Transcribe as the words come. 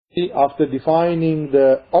after defining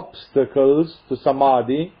the obstacles to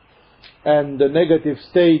Samadhi and the negative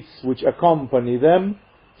states which accompany them,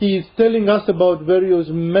 he is telling us about various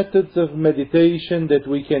methods of meditation that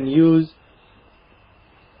we can use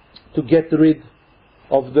to get rid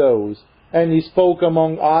of those. And he spoke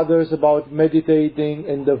among others about meditating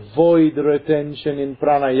in the void retention in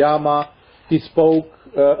pranayama. He spoke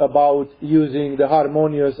about using the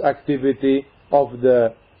harmonious activity of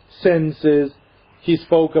the senses. He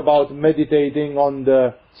spoke about meditating on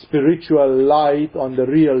the spiritual light, on the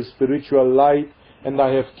real spiritual light. And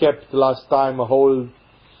I have kept last time a whole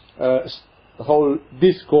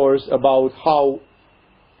discourse about how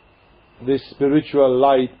this spiritual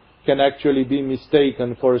light can actually be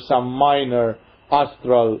mistaken for some minor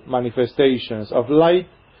astral manifestations of light.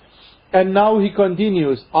 And now he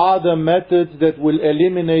continues, other methods that will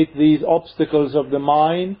eliminate these obstacles of the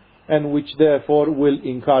mind and which therefore will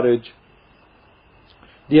encourage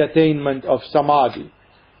the attainment of Samadhi.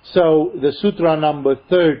 So the sutra number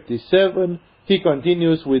 37, he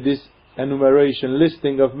continues with this enumeration,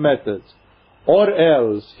 listing of methods. Or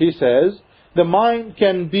else, he says, the mind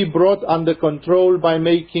can be brought under control by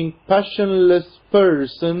making passionless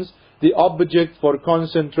persons the object for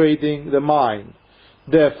concentrating the mind.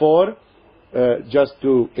 Therefore, just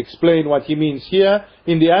to explain what he means here,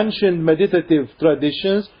 in the ancient meditative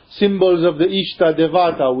traditions, symbols of the Ishta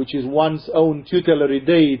Devata, which is one's own tutelary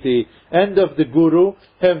deity, and of the Guru,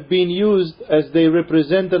 have been used as they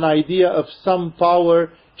represent an idea of some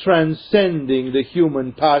power transcending the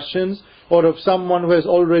human passions, or of someone who has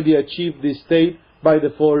already achieved this state by the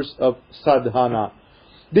force of sadhana.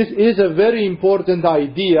 This is a very important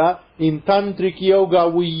idea. In Tantric Yoga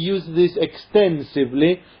we use this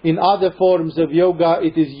extensively. In other forms of yoga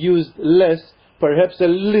it is used less, perhaps a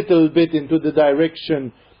little bit into the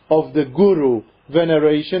direction of the Guru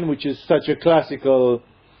veneration, which is such a classical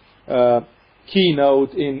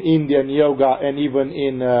keynote in Indian yoga and even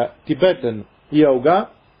in Tibetan yoga.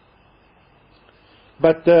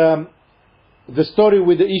 But the story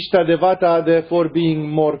with the Ishta Devata therefore being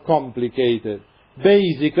more complicated.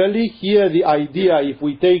 Basically, here the idea, if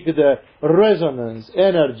we take the resonance,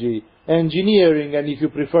 energy, engineering, and if you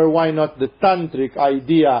prefer, why not the tantric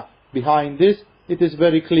idea behind this, it is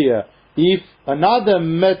very clear. If another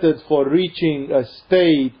method for reaching a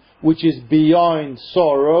state which is beyond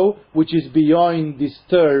sorrow, which is beyond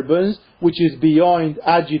disturbance, which is beyond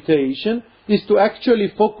agitation, is to actually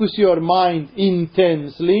focus your mind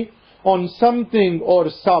intensely on something or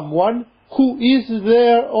someone who is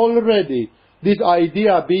there already. This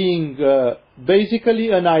idea being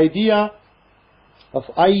basically an idea of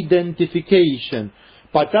identification.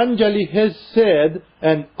 Patanjali has said,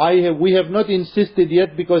 and we have not insisted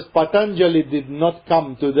yet because Patanjali did not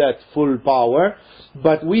come to that full power,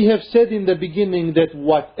 but we have said in the beginning that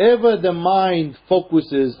whatever the mind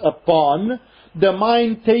focuses upon, the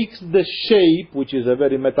mind takes the shape, which is a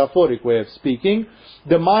very metaphoric way of speaking,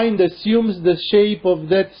 the mind assumes the shape of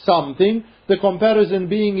that something, the comparison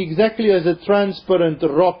being exactly as a transparent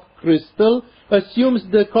rock crystal assumes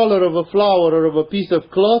the color of a flower or of a piece of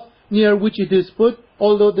cloth near which it is put,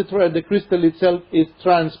 although the crystal itself is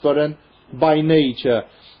transparent by nature.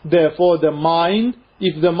 Therefore the mind,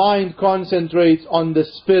 if the mind concentrates on the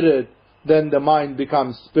spirit, then the mind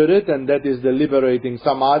becomes spirit, and that is the liberating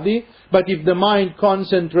Samadhi. But if the mind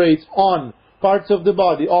concentrates on parts of the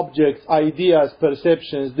body, objects, ideas,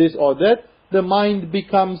 perceptions, this or that, the mind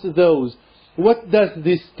becomes those. What does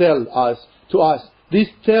this tell us? To us? This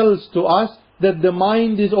tells to us that the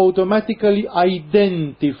mind is automatically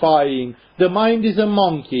identifying. The mind is a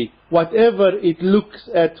monkey. Whatever it looks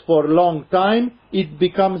at for a long time, it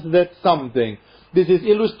becomes that something. This is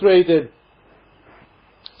illustrated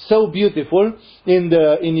so beautiful in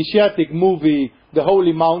the initiatic movie The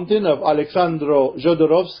Holy Mountain of Alexandro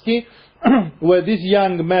Jodorowsky, where this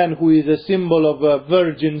young man, who is a symbol of a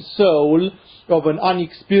virgin soul, of an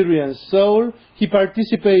unexperienced soul, he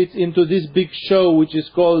participates into this big show which is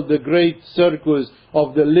called the Great Circus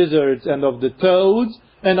of the Lizards and of the Toads,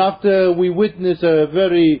 and after we witness a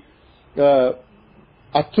very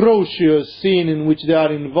atrocious scene in which they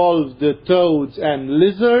are involved, the toads and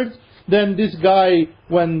lizards, then this guy,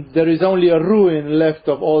 when there is only a ruin left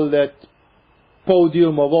of all that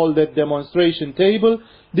podium, of all that demonstration table,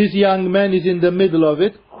 this young man is in the middle of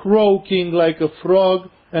it, croaking like a frog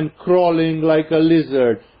and crawling like a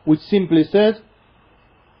lizard, which simply says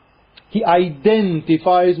he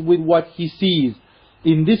identifies with what he sees.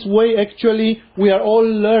 In this way, actually, we are all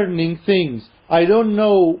learning things. I don't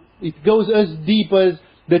know, it goes as deep as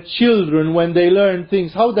the children when they learn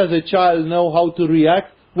things. How does a child know how to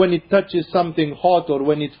react when it touches something hot or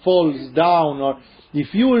when it falls down? Or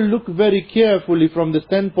If you will look very carefully from the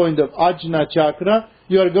standpoint of Ajna Chakra,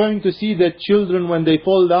 you are going to see that children, when they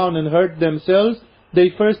fall down and hurt themselves, they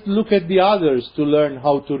first look at the others to learn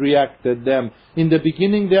how to react at them. In the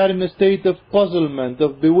beginning they are in a state of puzzlement,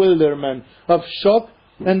 of bewilderment, of shock,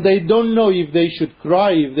 and they don't know if they should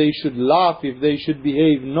cry, if they should laugh, if they should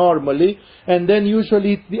behave normally. And then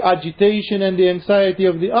usually it's the agitation and the anxiety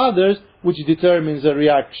of the others which determines a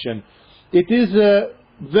reaction. It is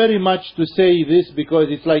very much to say this because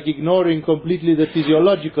it's like ignoring completely the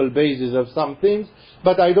physiological basis of some things,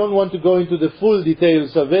 but I don't want to go into the full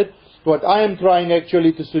details of it. What I am trying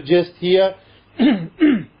actually to suggest here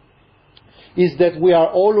is that we are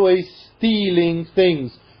always stealing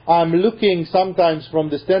things. I'm looking sometimes from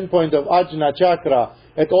the standpoint of Ajna Chakra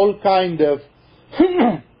at all kind of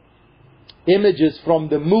images from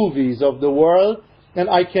the movies of the world, and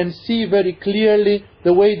I can see very clearly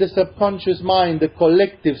the way the subconscious mind, the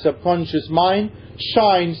collective subconscious mind,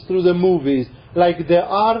 shines through the movies. Like there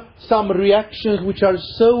are some reactions which are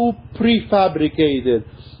so prefabricated.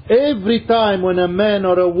 Every time when a man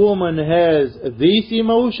or a woman has this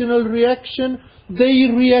emotional reaction, they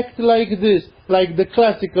react like this, like the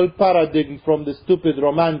classical paradigm from the stupid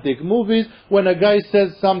romantic movies, when a guy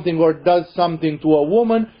says something or does something to a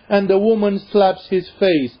woman, and the woman slaps his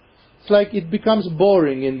face. It's like it becomes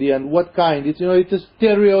boring in the end. What kind? It's a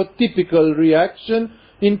stereotypical reaction.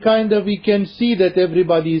 In kind of, we can see that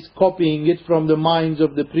everybody is copying it from the minds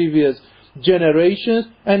of the previous generations,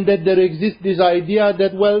 and that there exists this idea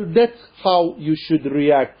that, well, that's how you should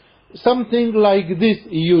react. Something like this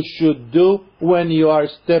you should do when you are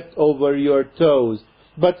stepped over your toes.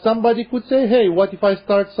 But somebody could say, hey, what if I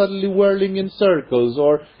start suddenly whirling in circles,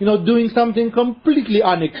 or, doing something completely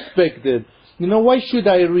unexpected? Why should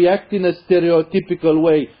I react in a stereotypical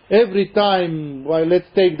way? Every time, well, let's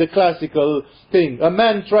take the classical thing. A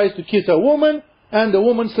man tries to kiss a woman, and the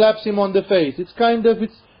woman slaps him on the face.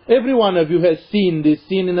 Every one of you has seen this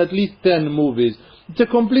scene in at least 10 movies. It's a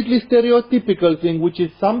completely stereotypical thing, which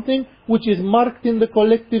is something which is marked in the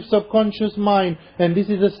collective subconscious mind. And this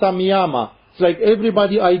is a samyama. It's like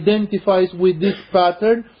everybody identifies with this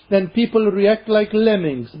pattern, and people react like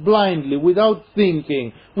lemmings, blindly, without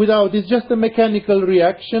thinking. It's just a mechanical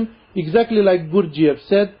reaction, exactly like Gurdjieff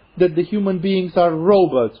said, that the human beings are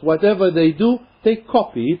robots. Whatever they do, they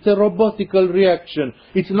copy. It's a robotical reaction.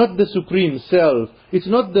 It's not the supreme self. It's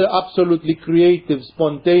not the absolutely creative,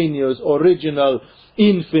 spontaneous, original,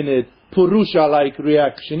 infinite, Purusha-like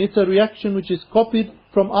reaction. It's a reaction which is copied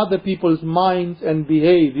from other people's minds and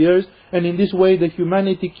behaviors, and in this way the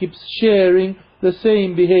humanity keeps sharing the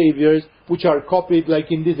same behaviors which are copied, like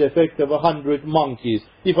in this effect of 100 monkeys.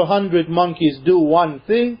 If 100 monkeys do one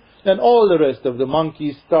thing, then all the rest of the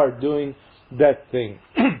monkeys start doing that thing.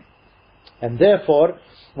 And therefore,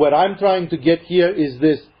 what I'm trying to get here is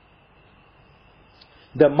this.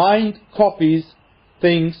 The mind copies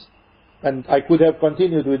things, and I could have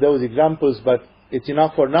continued with those examples, but it's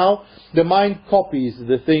enough for now. The mind copies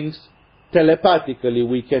the things telepathically,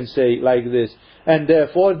 we can say like this. And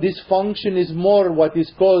therefore, this function is more what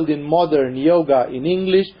is called in modern yoga, in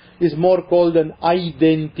English, is more called an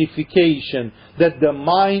identification. That the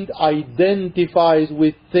mind identifies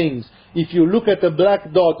with things. If you look at a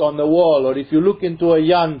black dot on the wall, or if you look into a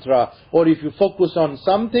yantra, or if you focus on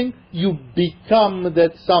something, you become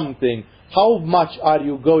that something. How much are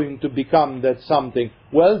you going to become that something?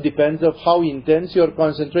 Well, depends on how intense your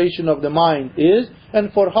concentration of the mind is,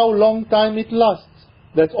 and for how long time it lasts.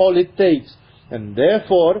 That's all it takes. And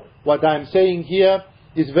therefore, what I'm saying here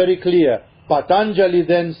is very clear. Patanjali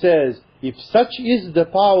then says, if such is the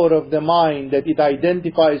power of the mind that it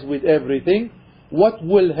identifies with everything, what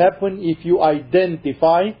will happen if you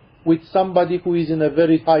identify with somebody who is in a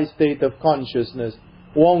very high state of consciousness?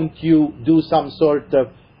 Won't you do some sort of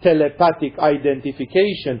telepathic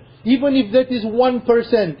identification, even if that is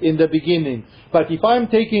 1% in the beginning? But if I'm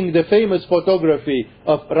taking the famous photography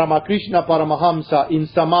of Ramakrishna Paramahamsa in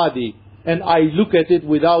Samadhi, and I look at it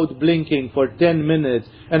without blinking for 10 minutes,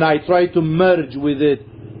 and I try to merge with it,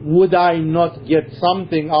 would I not get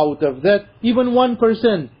something out of that? Even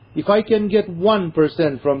 1%. If I can get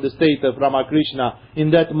 1% from the state of Ramakrishna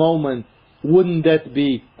in that moment, wouldn't that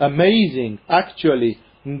be amazing? Actually,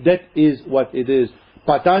 that is what it is.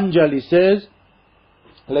 Patanjali says,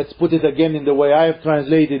 let's put it again in the way I have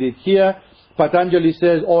translated it here. Patanjali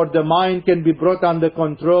says, or the mind can be brought under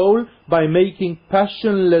control by making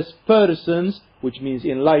passionless persons, which means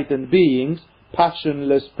enlightened beings,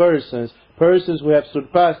 passionless persons, persons who have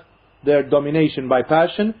surpassed their domination by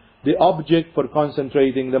passion, the object for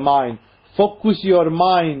concentrating the mind. Focus your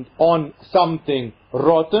mind on something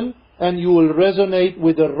rotten, and you will resonate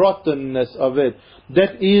with the rottenness of it.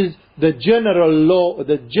 That is the general law,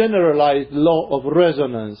 the generalized law of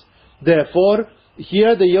resonance. Therefore,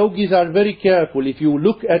 here the yogis are very careful. If you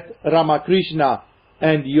look at Ramakrishna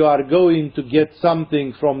and you are going to get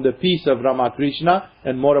something from the piece of Ramakrishna,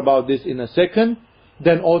 and more about this in a second,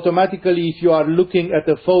 then automatically if you are looking at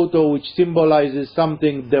a photo which symbolizes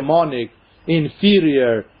something demonic,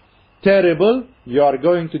 inferior, terrible, you are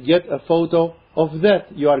going to get a photo of that.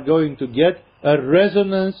 You are going to get a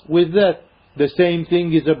resonance with that. The same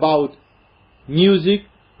thing is about music.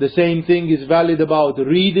 The same thing is valid about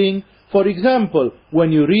reading. For example,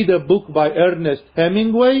 when you read a book by Ernest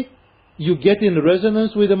Hemingway, you get in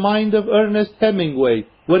resonance with the mind of Ernest Hemingway.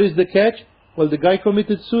 What is the catch? Well, the guy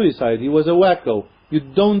committed suicide. He was a wacko. You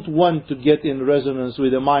don't want to get in resonance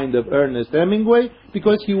with the mind of Ernest Hemingway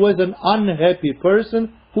because he was an unhappy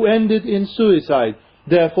person who ended in suicide.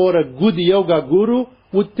 Therefore, a good yoga guru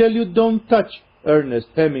would tell you don't touch Ernest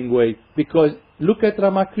Hemingway, because look at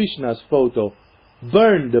Ramakrishna's photo.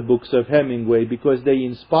 Burn the books of Hemingway because they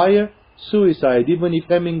inspire suicide, even if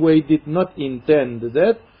Hemingway did not intend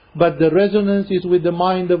that, but the resonance is with the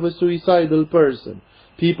mind of a suicidal person.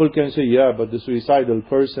 People can say, yeah, but the suicidal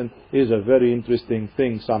person is a very interesting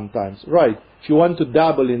thing sometimes. Right. If you want to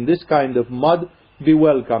dabble in this kind of mud, be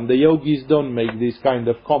welcome. The yogis don't make these kind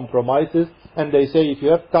of compromises, and they say if you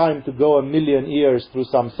have time to go 1,000,000 years through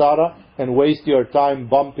samsara and waste your time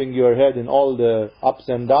bumping your head in all the ups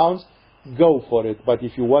and downs, go for it. But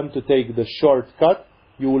if you want to take the shortcut,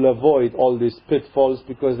 you will avoid all these pitfalls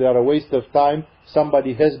because they are a waste of time.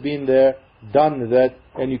 Somebody has been there, done that,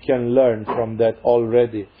 and you can learn from that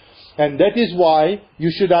already. And that is why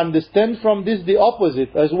you should understand from this the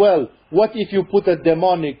opposite as well. What if you put a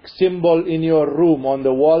demonic symbol in your room on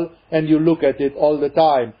the wall and you look at it all the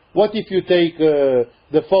time? What if you take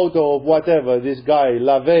the photo of whatever, this guy,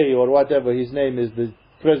 LaVey or whatever his name is, the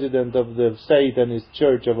president of the Satanist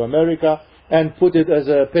Church of America, and put it as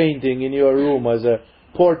a painting in your room, as a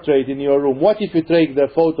portrait in your room? What if you take the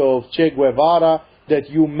photo of Che Guevara, that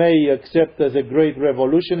you may accept as a great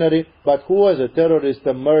revolutionary, but who was a terrorist,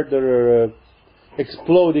 a murderer,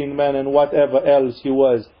 exploding man, and whatever else he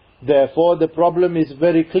was? Therefore, the problem is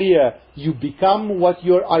very clear. You become what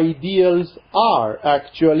your ideals are,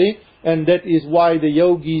 actually, and that is why the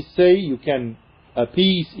yogis say you can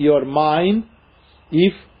appease your mind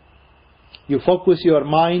if you focus your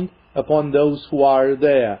mind upon those who are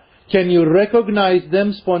there. Can you recognize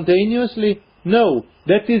them spontaneously? No.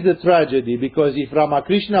 That is the tragedy, because if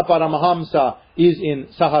Ramakrishna Paramahamsa is in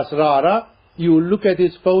Sahasrara, you will look at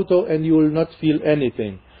his photo and you will not feel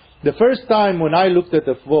anything. The first time when I looked at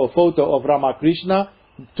a photo of Ramakrishna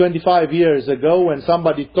 25 years ago, when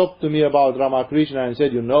somebody talked to me about Ramakrishna and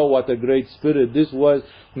said, you know what a great spirit this was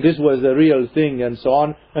the real thing, and so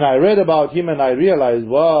on, and I read about him and I realized,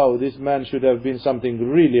 wow, this man should have been something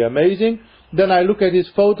really amazing. Then I look at his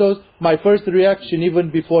photos. My first reaction, even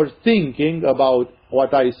before thinking about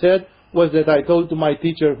what I said, was that I told to my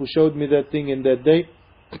teacher who showed me that thing in that day,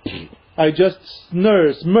 I just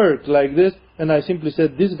smirked like this, and I simply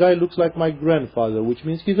said, this guy looks like my grandfather, which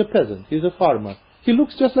means he's a peasant, he's a farmer. He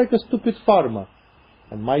looks just like a stupid farmer.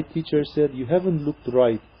 And my teacher said, you haven't looked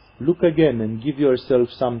right. Look again and give yourself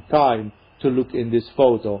some time to look in this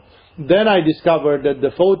photo. Then I discovered that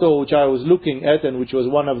the photo which I was looking at, and which was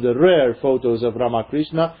one of the rare photos of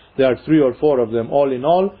Ramakrishna, there are 3 or 4 of them all in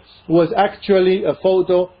all, was actually a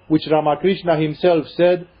photo which Ramakrishna himself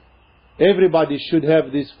said, everybody should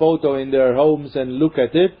have this photo in their homes and look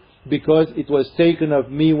at it, because it was taken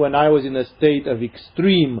of me when I was in a state of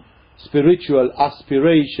extreme spiritual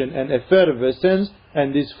aspiration and effervescence,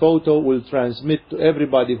 and this photo will transmit to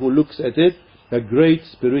everybody who looks at it a great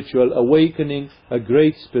spiritual awakening, a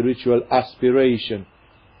great spiritual aspiration.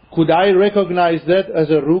 Could I recognize that as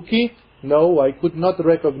a rookie? No, I could not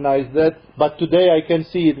recognize that, but today I can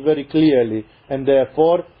see it very clearly, and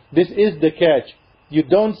therefore this is the catch. You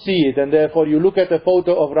don't see it, and therefore you look at a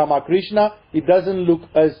photo of Ramakrishna, it doesn't look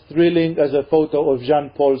as thrilling as a photo of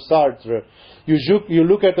Jean-Paul Sartre. You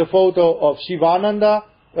look at a photo of Shivananda,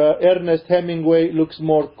 Ernest Hemingway looks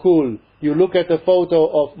more cool. You look at a photo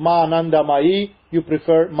of Mahananda Mai, you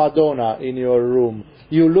prefer Madonna in your room.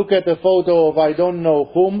 You look at a photo of I don't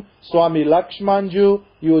know whom, Swami Lakshmanju,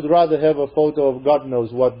 you would rather have a photo of God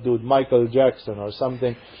knows what dude, Michael Jackson or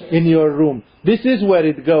something, in your room. This is where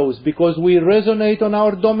it goes, because we resonate on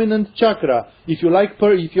our dominant chakra. If you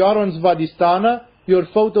are on Svadhisthana, your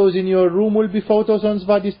photos in your room will be photos on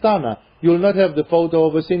Svadhisthana. You will not have the photo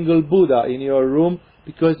of a single Buddha in your room,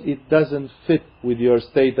 because it doesn't fit with your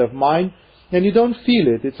state of mind, and you don't feel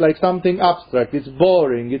it. It's like something abstract, it's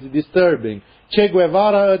boring, it's disturbing. Che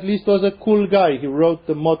Guevara at least was a cool guy. He wrote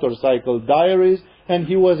the motorcycle diaries, and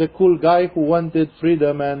he was a cool guy who wanted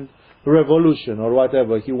freedom and revolution, or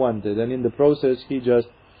whatever he wanted. And in the process, he just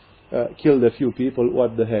killed a few people.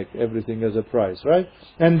 What the heck? Everything has a price, right?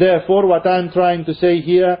 And therefore, what I'm trying to say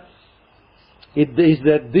here, it is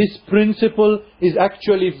that this principle is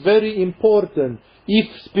actually very important.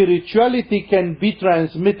 If spirituality can be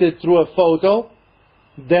transmitted through a photo,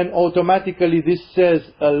 then automatically this says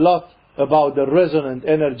a lot about the resonant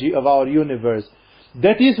energy of our universe.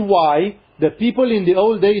 That is why the people in the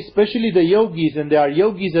old days, especially the yogis, and there are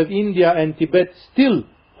yogis of India and Tibet still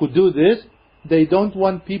who do this, they don't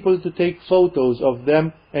want people to take photos of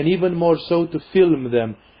them, and even more so to film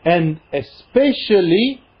them. And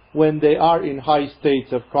especially when they are in high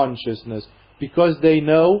states of consciousness, because they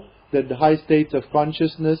know that the high states of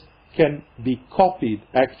consciousness can be copied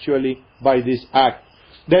actually by this act.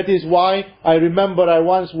 That is why I remember I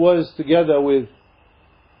once was together with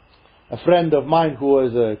a friend of mine who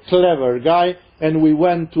was a clever guy, and we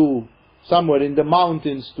went to somewhere in the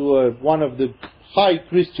mountains to one of the high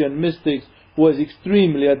Christian mystics who was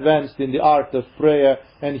extremely advanced in the art of prayer,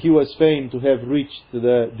 and he was famed to have reached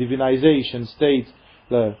the divinization state,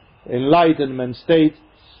 the enlightenment state,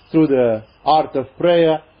 through the art of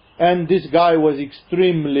prayer. And this guy was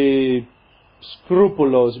extremely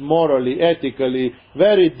scrupulous, morally, ethically,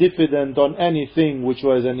 very diffident on anything which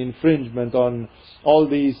was an infringement on all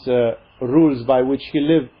these rules by which he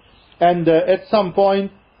lived. And at some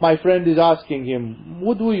point, my friend is asking him,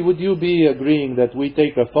 would you be agreeing that we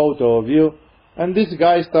take a photo of you? And this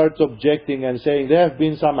guy starts objecting and saying, there have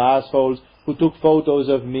been some assholes who took photos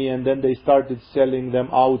of me and then they started selling them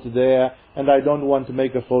out there, and I don't want to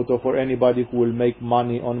make a photo for anybody who will make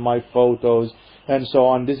money on my photos, and so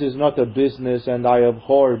on. This is not a business, and I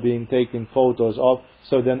abhor being taken photos of.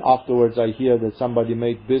 So then afterwards I hear that somebody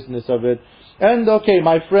made business of it. And okay,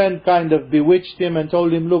 my friend kind of bewitched him and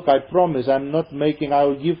told him, look, I promise I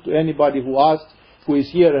will give to anybody who asks, who is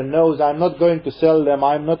here and knows, I'm not going to sell them,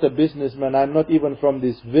 I'm not a businessman, I'm not even from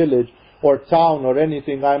this village or town or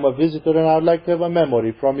anything, I'm a visitor and I would like to have a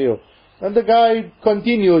memory from you. And the guy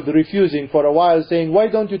continued refusing for a while, saying, why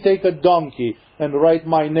don't you take a donkey and write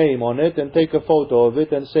my name on it and take a photo of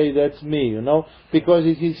it and say that's me, you know? Because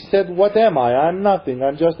he said, what am I? I'm nothing,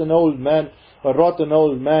 I'm just an old man, a rotten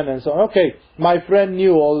old man, and so on. Okay, my friend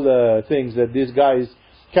knew all the things that these guys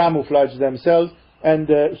camouflage themselves, and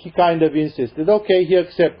he kind of insisted. Okay, he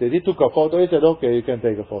accepted. He took a photo. He said, okay, you can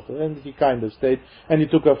take a photo. And he kind of stayed, and he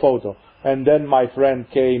took a photo. And then my friend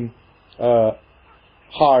came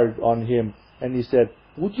hard on him, and he said,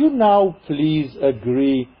 would you now please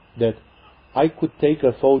agree that I could take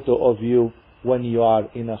a photo of you when you are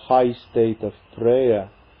in a high state of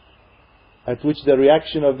prayer? At which the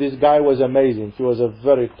reaction of this guy was amazing. He was a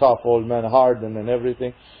very tough old man, hardened and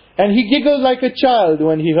everything. And he giggled like a child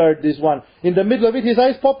when he heard this one. In the middle of it, his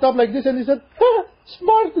eyes popped up like this, and he said,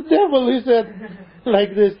 smart devil, he said,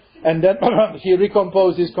 like this. And then he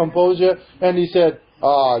recomposed his composure, and he said,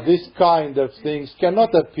 this kind of things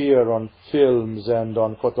cannot appear on films and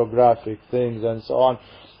on photographic things and so on.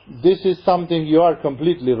 This is something, you are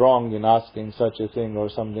completely wrong in asking such a thing or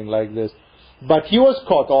something like this. But he was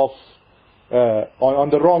caught off on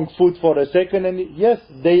the wrong foot for a second, and yes,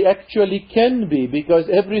 they actually can be, because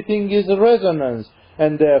everything is resonance,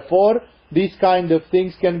 and therefore these kind of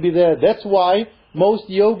things can be there. That's why most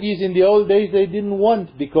yogis in the old days, they didn't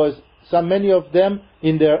want, because so many of them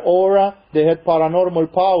in their aura, they had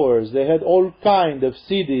paranormal powers, they had all kind of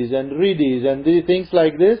siddhis and riddhis and things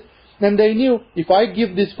like this, and they knew, if I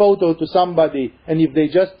give this photo to somebody, and if they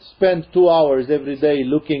just spend 2 hours every day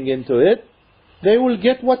looking into it, they will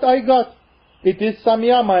get what I got. It is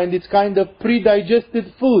samyama, and it's kind of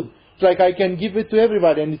pre-digested food. It's like I can give it to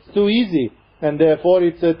everybody, and it's too easy. And therefore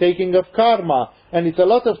it's a taking of karma. And it's a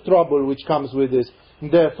lot of trouble which comes with this.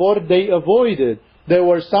 Therefore they avoided. There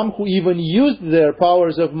were some who even used their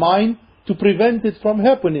powers of mind to prevent it from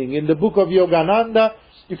happening. In the book of Yogananda,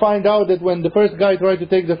 you find out that when the first guy tried to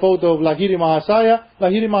take the photo of Lahiri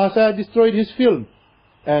Mahasaya destroyed his film.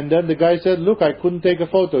 And then the guy said, look, I couldn't take a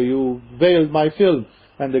photo, you veiled my film.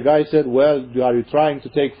 And the guy said, well, are you trying to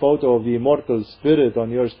take photo of the immortal spirit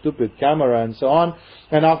on your stupid camera and so on?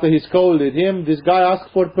 And after he scolded him, this guy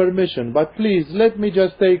asked for permission. But please, let me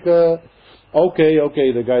just take a... Okay,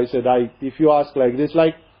 the guy said, if you ask like this,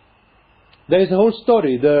 like, there's a whole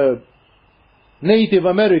story. The Native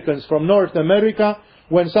Americans from North America,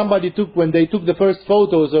 when they took the first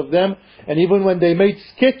photos of them, and even when they made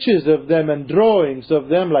sketches of them and drawings of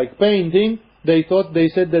them, like painting, they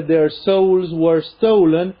said that their souls were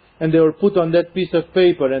stolen and they were put on that piece of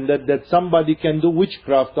paper, and that somebody can do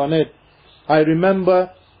witchcraft on it. I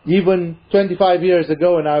remember even 25 years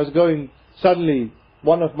ago when I was going, suddenly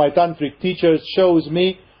one of my tantric teachers shows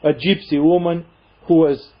me a gypsy woman who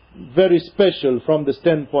was very special from the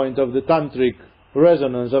standpoint of the tantric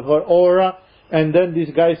resonance of her aura. And then this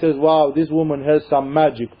guy says, wow, this woman has some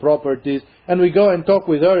magic properties. And we go and talk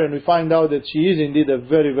with her and we find out that she is indeed a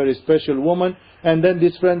very, very special woman. And then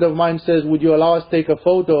this friend of mine says, would you allow us to take a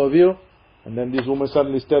photo of you? And then this woman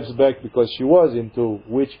suddenly steps back because she was into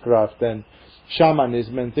witchcraft and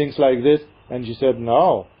shamanism and things like this. And she said,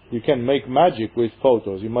 no, you can make magic with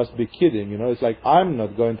photos. You must be kidding. You know, it's like, I'm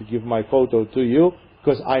not going to give my photo to you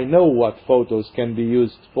because I know what photos can be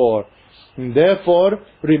used for. And therefore,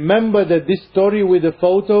 remember that this story with the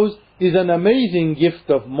photos is an amazing gift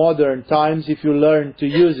of modern times if you learn to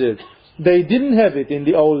use it. They didn't have it in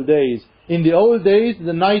the old days. In the old days,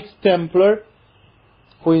 the Knights Templar,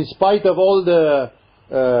 who in spite of all the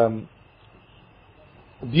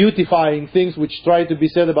beautifying things which try to be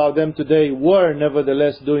said about them today, were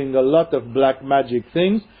nevertheless doing a lot of black magic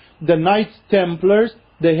things. The Knights Templars,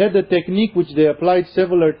 they had a technique which they applied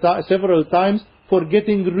several times for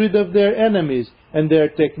getting rid of their enemies. And their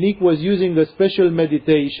technique was using a special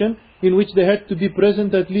meditation in which they had to be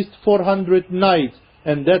present at least 400 nights.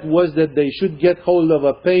 And that was that they should get hold of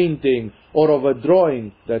a painting or of a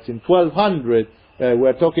drawing. That's in 1200.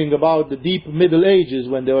 We're talking about the deep Middle Ages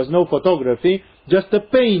when there was no photography. Just a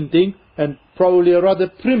painting, and probably a rather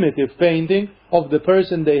primitive painting, of the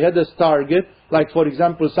person they had as target. Like, for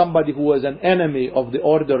example, somebody who was an enemy of the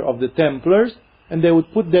order of the Templars. And they would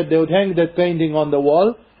hang that painting on the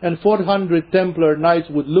wall, and 400 Templar knights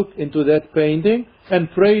would look into that painting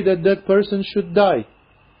and pray that that person should die.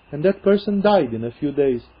 And that person died in a few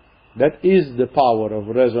days. That is the power of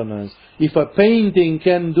resonance. If a painting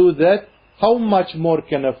can do that, how much more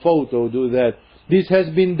can a photo do that? This has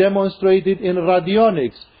been demonstrated in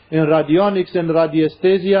radionics. In radionics and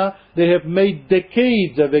radiesthesia, they have made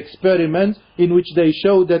decades of experiments in which they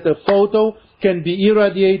show that a photo can be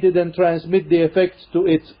irradiated and transmit the effects to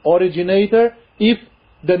its originator if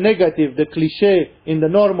the negative, the cliché in the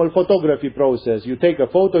normal photography process. You take a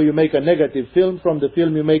photo, you make a negative film, from the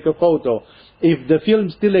film you make a photo. If the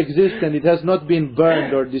film still exists and it has not been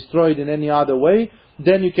burned or destroyed in any other way,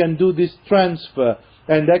 then you can do this transfer.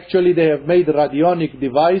 And actually they have made radionic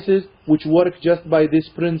devices which work just by this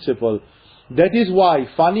principle. That is why,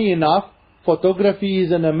 funny enough, photography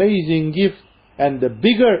is an amazing gift. And the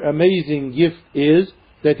bigger amazing gift is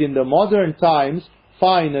that in the modern times,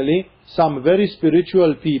 finally, some very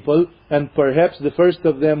spiritual people, and perhaps the first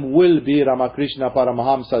of them will be Ramakrishna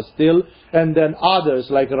Paramahamsa still, and then others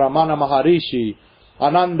like Ramana Maharishi,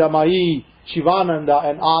 Anandamayi, Shivananda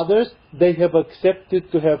and others, they have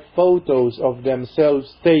accepted to have photos of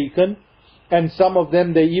themselves taken, and some of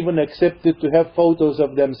them they even accepted to have photos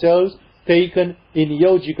of themselves taken in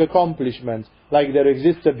yogic accomplishments. Like there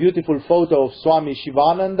exists a beautiful photo of Swami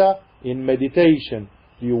Shivananda in meditation.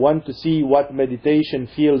 Do you want to see what meditation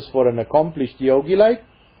feels for an accomplished yogi like?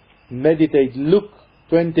 Meditate, look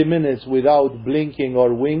 20 minutes without blinking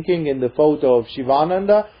or winking in the photo of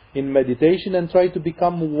Shivananda in meditation and try to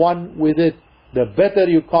become one with it. The better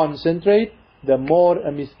you concentrate, the more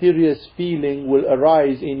a mysterious feeling will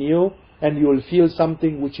arise in you, and you will feel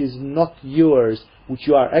something which is not yours, which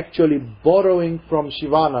you are actually borrowing from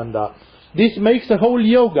Shivananda. This makes a whole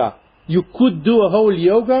yoga. You could do a whole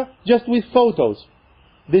yoga just with photos.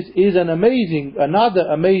 This is another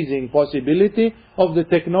amazing possibility of the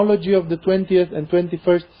technology of the 20th and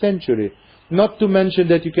 21st century. Not to mention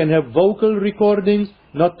that you can have vocal recordings,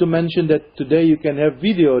 not to mention that today you can have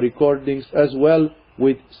video recordings as well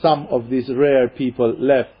with some of these rare people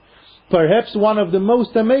left. Perhaps one of the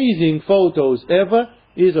most amazing photos ever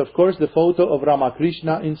is, of course, the photo of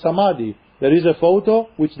Ramakrishna in Samadhi. There is a photo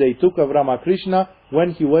which they took of Ramakrishna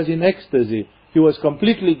when he was in ecstasy. He was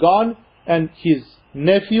completely gone and his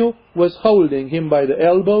nephew was holding him by the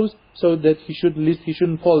elbows so that he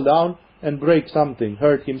shouldn't fall down and break something,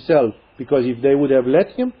 hurt himself. Because if they would have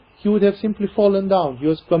let him, he would have simply fallen down. He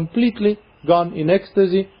was completely gone in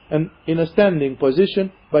ecstasy and in a standing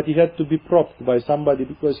position, but he had to be propped by somebody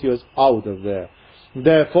because he was out of there.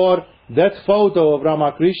 Therefore, that photo of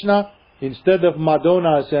Ramakrishna, instead of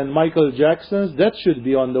Madonna's and Michael Jackson's, that should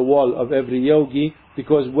be on the wall of every yogi,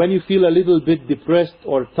 because when you feel a little bit depressed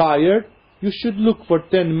or tired, you should look for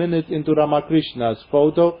 10 minutes into Ramakrishna's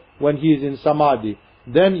photo when he is in Samadhi.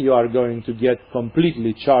 Then you are going to get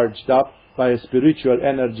completely charged up by a spiritual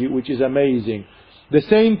energy which is amazing. The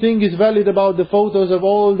same thing is valid about the photos of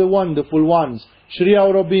all the wonderful ones, Sri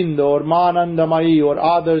Aurobindo or Manandamayi or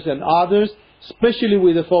others and others, especially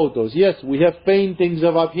with the photos. Yes, we have paintings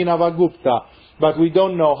of Abhinavagupta, but we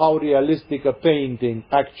don't know how realistic a painting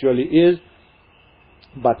actually is.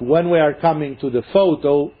 But when we are coming to the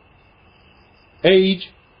photo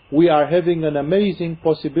age, we are having an amazing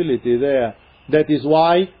possibility there. That is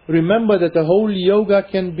why, remember that the whole yoga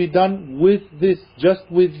can be done with this, just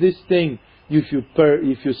with this thing. If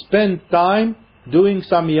you spend time doing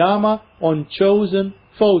samyama on chosen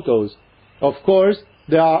photos. Of course,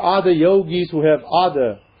 there are other yogis who have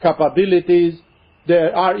other capabilities.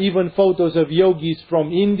 There are even photos of yogis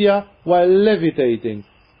from India while levitating.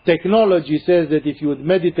 Technology says that if you would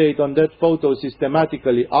meditate on that photo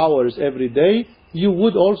systematically hours every day, you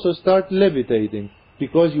would also start levitating,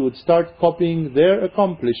 because you would start copying their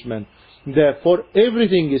accomplishment. Therefore,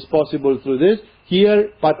 everything is possible through this. Here,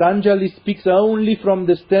 Patanjali speaks only from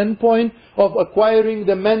the standpoint of acquiring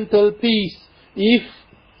the mental peace. If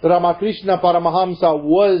Ramakrishna Paramahamsa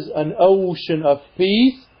was an ocean of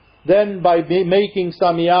peace, then by making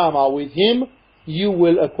samyama with him, you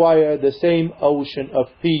will acquire the same ocean of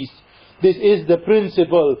peace. This is the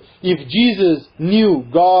principle. If Jesus knew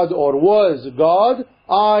God or was God,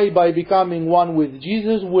 I, by becoming one with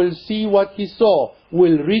Jesus, will see what he saw,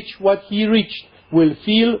 will reach what he reached, will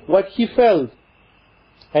feel what he felt.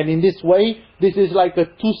 And in this way, this is like a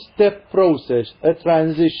two-step process, a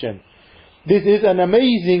transition. This is an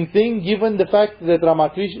amazing thing, given the fact that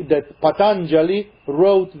Patanjali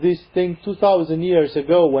wrote this thing 2000 years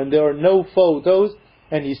ago, when there were no photos,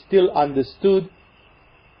 and he still understood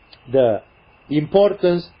the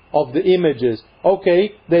importance of the images.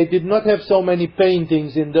 Okay, they did not have so many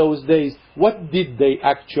paintings in those days. What did they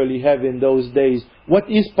actually have in those days? What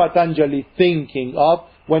is Patanjali thinking of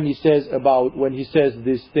when he says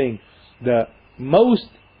this thing? The most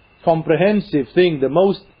comprehensive thing, the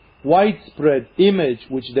most widespread image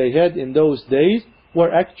which they had in those days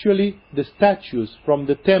were actually the statues from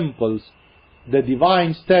the temples, the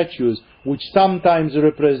divine statues, which sometimes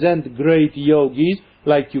represent great yogis,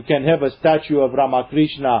 like you can have a statue of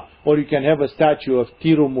Ramakrishna, or you can have a statue of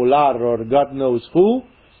Tirumular, or God knows who,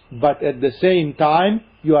 but at the same time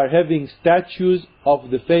you are having statues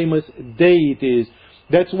of the famous deities.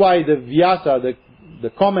 That's why the Vyasa, the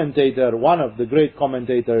commentator, one of the great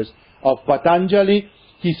commentators of Patanjali,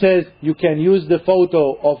 he says you can use the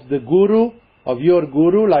photo of the guru, of your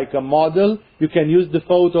guru, like a model. You can use the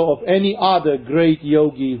photo of any other great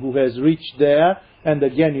yogi who has reached there. And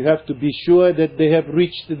again, you have to be sure that they have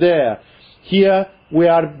reached there. Here, we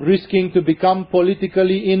are risking to become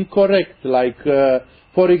politically incorrect. Like,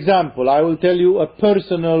 for example, I will tell you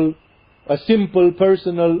a simple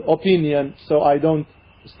personal opinion, so I don't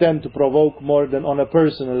stand to provoke more than on a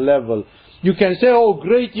personal level. You can say, oh,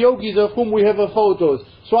 great yogis of whom we have photos.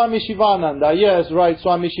 Swami Shivananda, yes, right,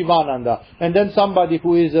 Swami Shivananda. And then somebody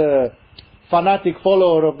who is a fanatic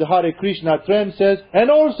follower of the Hare Krishna trend says, and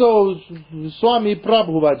also Swami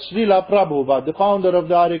Prabhupada, Srila Prabhupada, the founder of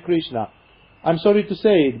the Hare Krishna. I'm sorry to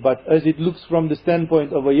say it, but as it looks from the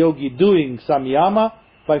standpoint of a yogi doing samyama,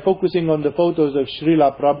 by focusing on the photos of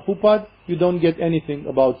Srila Prabhupada, you don't get anything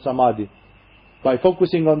about Samadhi. By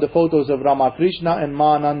focusing on the photos of Ramakrishna and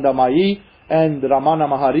Mahananda Mayi and Ramana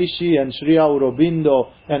Maharishi and Sri Aurobindo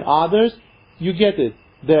and others, you get it.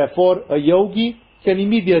 Therefore, a yogi can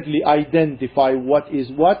immediately identify what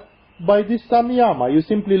is what by this samyama. You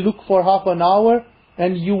simply look for half an hour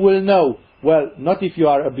and you will know. Well, not if you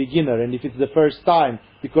are a beginner and if it's the first time,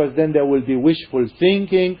 because then there will be wishful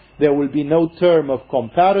thinking, there will be no term of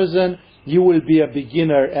comparison, you will be a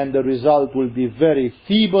beginner and the result will be very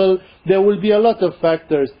feeble. There will be a lot of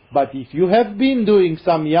factors, but if you have been doing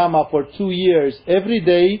samyama for 2 years every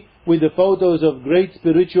day with the photos of great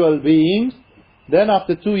spiritual beings, then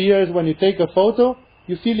after 2 years when you take a photo,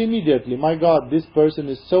 you feel immediately, my God, this person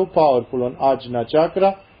is so powerful on Ajna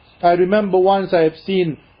Chakra. I remember once I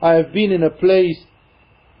have been in a place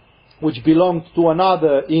which belonged to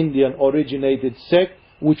another Indian originated sect,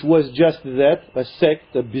 which was just that, a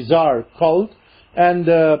sect, a bizarre cult. And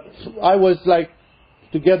I was like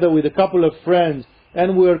together with a couple of friends,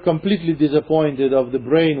 and we were completely disappointed of the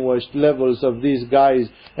brainwashed levels of these guys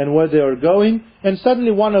and where they are going. And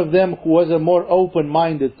suddenly one of them, who was a more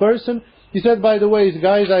open-minded person, he said, by the way,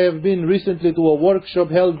 guys, I have been recently to a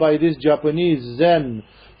workshop held by this Japanese Zen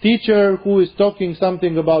teacher who is talking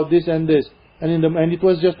something about this and this. And it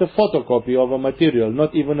was just a photocopy of a material,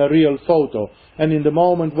 not even a real photo. And in the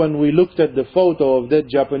moment when we looked at the photo of that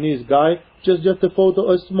Japanese guy, just a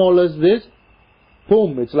photo as small as this,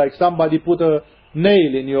 boom, it's like somebody put a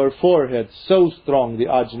nail in your forehead. So strong the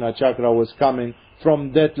Ajna Chakra was coming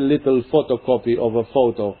from that little photocopy of a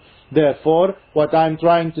photo. Therefore, what I'm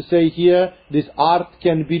trying to say here, this art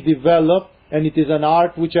can be developed, and it is an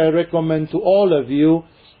art which I recommend to all of you.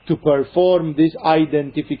 to perform this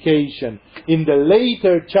identification. In the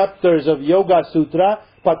later chapters of Yoga Sutra,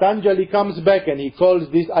 Patanjali comes back and he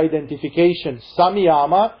calls this identification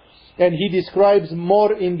samyama, and he describes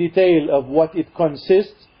more in detail of what it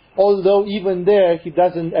consists, although even there he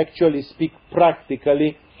doesn't actually speak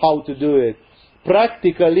practically how to do it.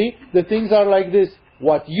 Practically, the things are like this.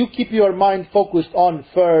 What you keep your mind focused on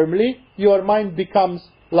firmly, your mind becomes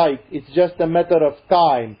light. It's just a matter of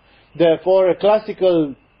time. Therefore, a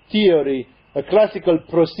classical theory, a classical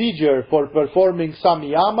procedure for performing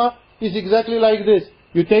samyama is exactly like this.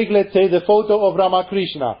 You take, let's say, the photo of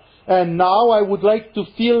Ramakrishna, and now I would like to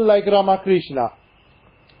feel like Ramakrishna.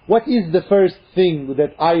 What is the first thing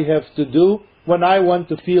that I have to do when I want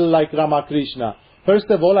to feel like Ramakrishna? First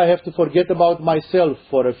of all, I have to forget about myself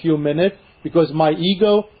for a few minutes, because my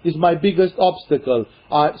ego is my biggest obstacle.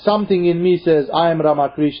 Something in me says, I am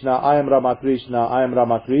Ramakrishna, I am Ramakrishna, I am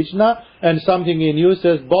Ramakrishna, and something in you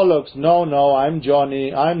says, bollocks, no, I'm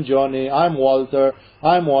Johnny, I'm Walter,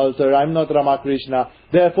 I'm not Ramakrishna.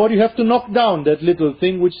 Therefore, you have to knock down that little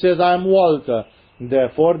thing which says, I am Walter.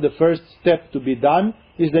 Therefore, the first step to be done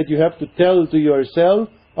is that you have to tell to yourself,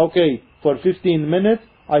 okay, for 15 minutes,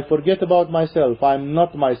 I forget about myself, I'm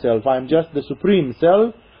not myself, I'm just the Supreme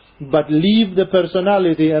Self, but leave the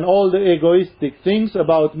personality and all the egoistic things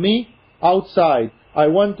about me outside. I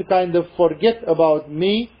want to kind of forget about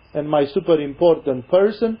me and my super important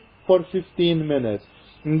person for 15 minutes.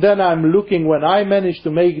 And then I'm looking, when I manage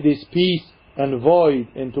to make this peace and void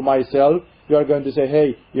into myself, you are going to say,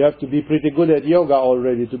 hey, you have to be pretty good at yoga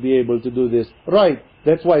already to be able to do this. Right,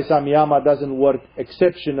 that's why samyama doesn't work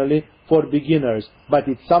exceptionally for beginners. But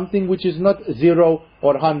it's something which is not 0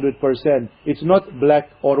 or 100%. It's not black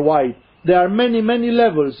or white. There are many, many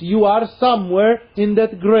levels. You are somewhere in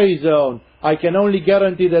that gray zone. I can only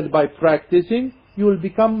guarantee that by practicing, you will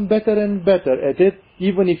become better and better at it,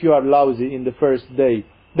 even if you are lousy in the first day.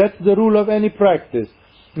 That's the rule of any practice.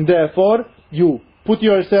 Therefore, you put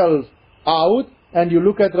yourself out and you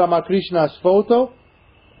look at Ramakrishna's photo.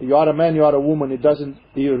 You are a man, you are a woman, it doesn't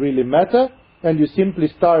really matter. And you simply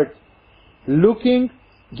start looking,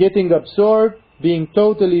 getting absorbed, being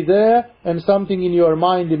totally there, and something in your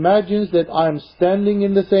mind imagines that I am standing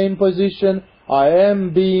in the same position, I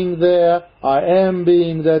am being there, I am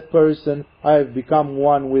being that person, I have become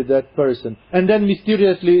one with that person. And then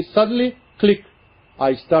mysteriously, suddenly, click,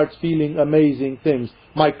 I start feeling amazing things.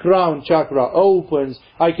 My crown chakra opens,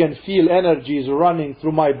 I can feel energies running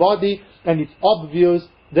through my body, and it's obvious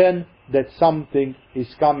then that something is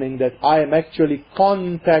coming, that I am actually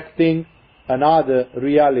contacting another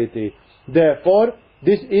reality. Therefore,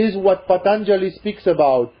 this is what Patanjali speaks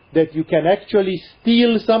about, that you can actually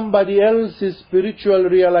steal somebody else's spiritual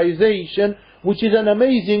realization, which is an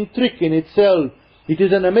amazing trick in itself. It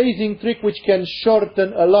is an amazing trick which can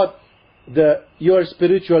shorten a lot your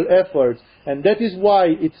spiritual efforts. And that is why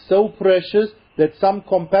it's so precious that some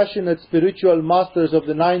compassionate spiritual masters of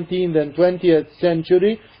the 19th and 20th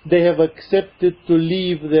century, they have accepted to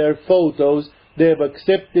leave their photos. They have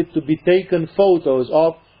accepted to be taken photos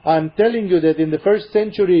of. I'm telling you that in the first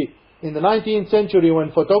century, in the 19th century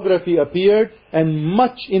when photography appeared, and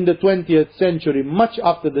much in the 20th century, much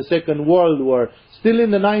after the Second World War, still in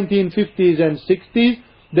the 1950s and 60s,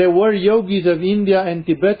 there were yogis of India and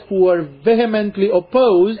Tibet who were vehemently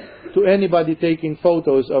opposed to anybody taking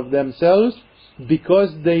photos of themselves, because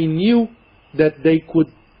they knew that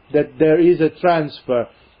there is a transfer.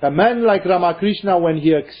 A man like Ramakrishna, when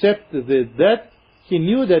he accepted that, he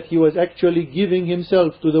knew that he was actually giving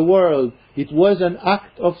himself to the world. It was an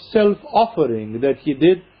act of self-offering that he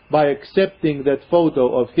did by accepting that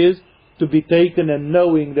photo of his to be taken and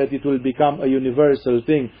knowing that it will become a universal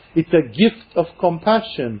thing. It's a gift of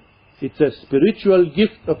compassion. It's a spiritual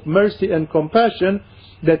gift of mercy and compassion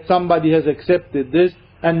that somebody has accepted this.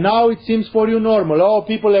 And now it seems for you normal. Oh,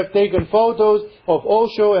 people have taken photos of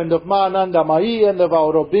Osho and of Mahananda Mai and of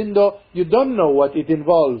Aurobindo. You don't know what it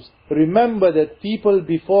involves. Remember that people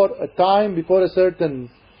before a time, before a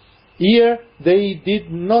certain year, they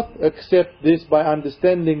did not accept this by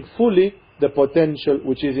understanding fully the potential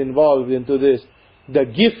which is involved into this. The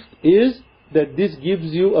gift is that this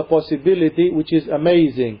gives you a possibility which is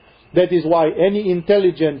amazing. That is why any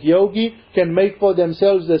intelligent yogi can make for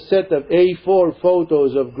themselves a set of A4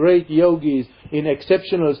 photos of great yogis in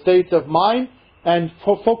exceptional states of mind and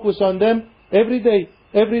focus on them every day.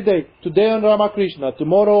 Today on Ramakrishna,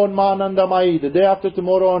 tomorrow on Mahananda Mai, the day after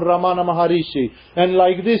tomorrow on Ramana Maharishi. And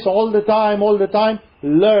like this all the time,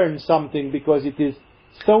 learn something, because it is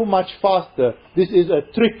so much faster. This is a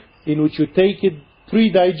trick in which you take it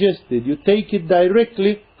pre-digested. You take it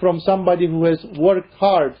directly from somebody who has worked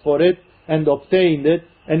hard for it and obtained it,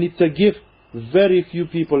 and it's a gift. Very few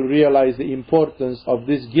people realize the importance of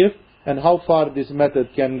this gift and how far this method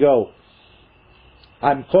can go.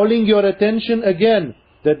 I'm calling your attention again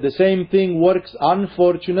that the same thing works,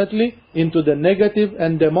 unfortunately, into the negative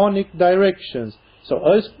and demonic directions. So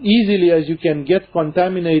as easily as you can get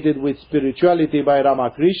contaminated with spirituality by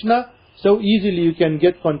Ramakrishna, so easily you can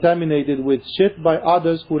get contaminated with shit by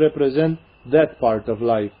others who represent that part of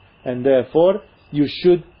life. And therefore, you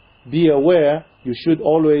should be aware, you should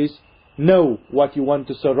always know what you want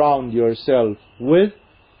to surround yourself with.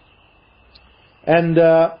 And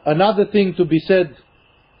another thing to be said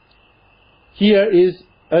here is,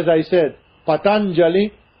 as I said,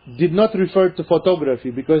 Patanjali did not refer to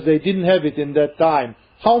photography because they didn't have it in that time.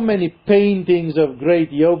 How many paintings of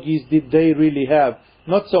great yogis did they really have?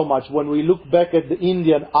 Not so much. When we look back at the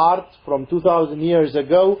Indian art from 2000 years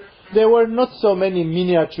ago, there were not so many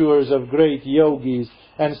miniatures of great yogis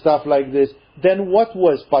and stuff like this. Then what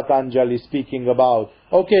was Patanjali speaking about?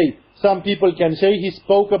 Okay, some people can say he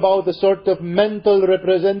spoke about a sort of mental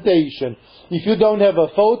representation. If you don't have a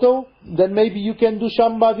photo, then maybe you can do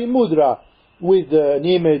Shambhavi Mudra with an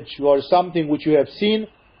image or something which you have seen.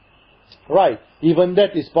 Right, even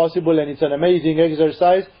that is possible and it's an amazing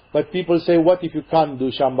exercise, but people say, what if you can't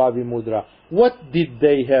do Shambhavi Mudra? What did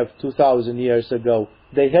they have 2000 years ago?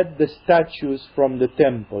 They had the statues from the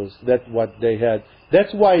temples. That's what they had.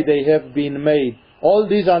 That's why they have been made. All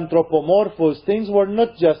these anthropomorphous things were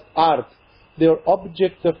not just art. They were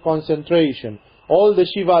objects of concentration. All the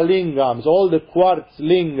Shiva lingams, all the quartz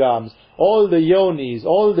lingams, all the yonis,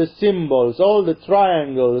 all the symbols, all the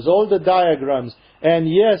triangles, all the diagrams,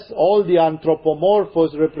 and yes, all the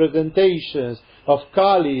anthropomorphous representations of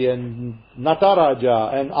Kali and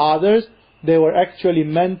Nataraja and others, they were actually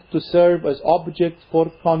meant to serve as objects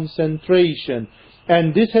for concentration.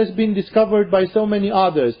 And this has been discovered by so many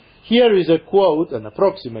others. Here is a quote, an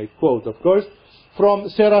approximate quote of course, from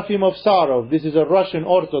Seraphim of Sarov. This is a Russian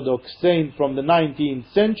Orthodox saint from the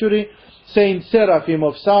 19th century. Saint Seraphim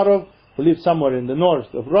of Sarov, who lived somewhere in the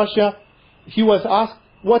north of Russia. He was asked,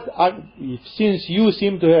 since you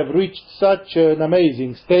seem to have reached such an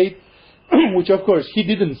amazing state, which of course he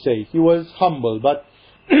didn't say, he was humble, but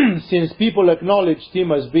since people acknowledged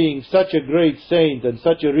him as being such a great saint and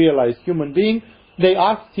such a realized human being, they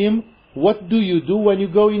asked him, what do you do when you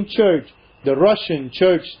go in church? The Russian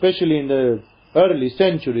church, especially in the early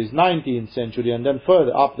centuries, 19th century and then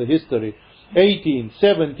further up the history, 18th,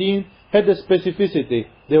 17th, had a specificity.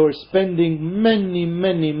 They were spending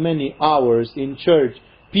many hours in church.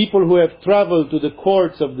 People who have traveled to the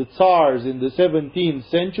courts of the Tsars in the 17th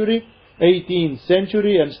century, 18th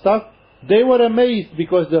century and stuff, they were amazed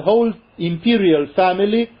because the whole imperial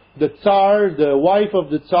family, the Tsar, the wife of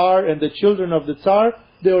the Tsar and the children of the Tsar,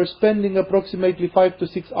 they were spending approximately 5 to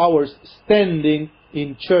 6 hours standing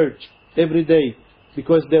in church every day,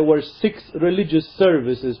 because there were 6 religious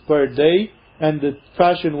services per day, and the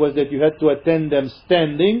fashion was that you had to attend them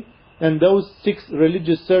standing, and those 6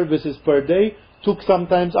 religious services per day took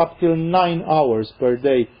sometimes up till 9 hours per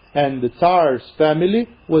day, and the Tsar's family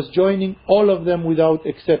was joining all of them without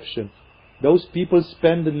exception. Those people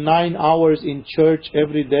spend 9 hours in church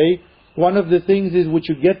every day. One of the things is which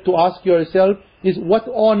you get to ask yourself is, what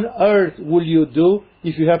on earth will you do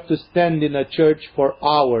if you have to stand in a church for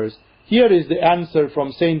hours? Here is the answer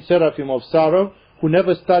from Saint Seraphim of Sarov, who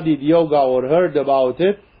never studied yoga or heard about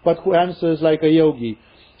it, but who answers like a yogi.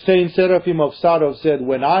 Saint Seraphim of Sarov said,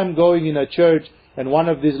 when I'm going in a church and one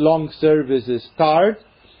of these long services starts,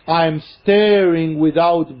 I'm staring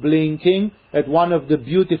without blinking at one of the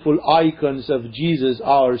beautiful icons of Jesus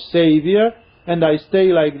our Savior, and I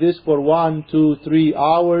stay like this for 1, 2, 3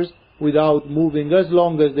 hours without moving. As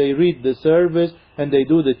long as they read the service and they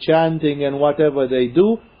do the chanting and whatever they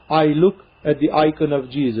do, I look at the icon of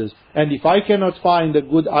Jesus. And if I cannot find a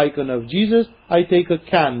good icon of Jesus, I take a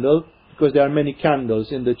candle, because there are many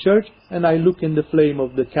candles in the church, and I look in the flame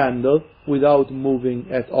of the candle without moving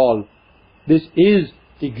at all. This is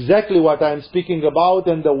exactly what I am speaking about,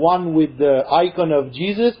 and the one with the icon of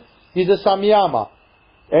Jesus is a samyama.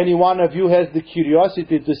 Any one of you has the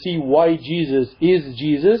curiosity to see why Jesus is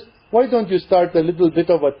Jesus, why don't you start a little bit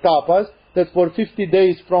of a tapas, that for 50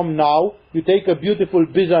 days from now, you take a beautiful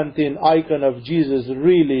Byzantine icon of Jesus,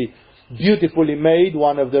 really beautifully made,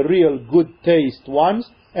 one of the real good taste ones,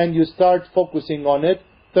 and you start focusing on it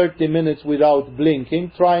 30 minutes without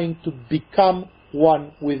blinking, trying to become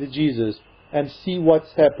one with Jesus, and see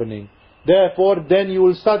what's happening. Therefore, then you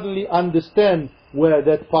will suddenly understand where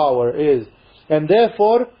that power is. And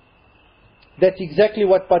therefore, that's exactly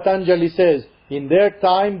what Patanjali says. In their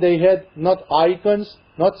time, they had not icons,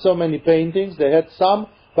 not so many paintings. They had some,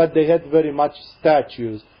 but they had very much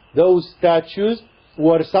statues. Those statues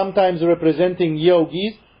were sometimes representing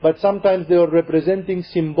yogis, but sometimes they were representing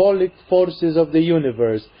symbolic forces of the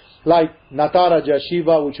universe, like Nataraja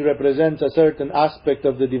Shiva, which represents a certain aspect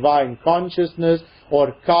of the divine consciousness,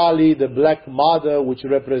 or Kali, the Black Mother, which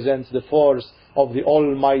represents the force of the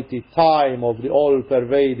almighty time, of the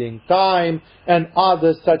all-pervading time, and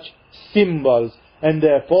other such symbols. And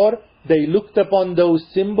therefore, they looked upon those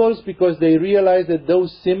symbols because they realized that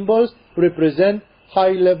those symbols represent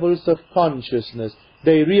high levels of consciousness.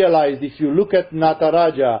 They realized if you look at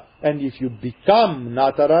Nataraja and if you become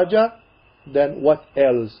Nataraja, then what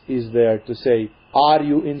else is there to say? Are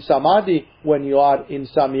you in Samadhi when you are in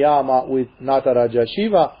Samyama with Nataraja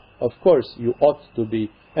Shiva? Of course, you ought to be.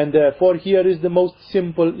 And therefore, here is the most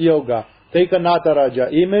simple yoga. Take a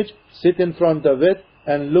Nataraja image, sit in front of it,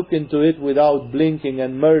 and look into it without blinking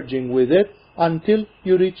and merging with it until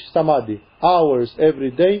you reach Samadhi. Hours every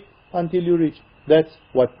day until you reach. That's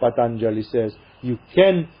what Patanjali says. You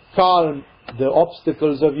can calm the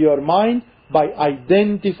obstacles of your mind by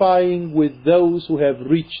identifying with those who have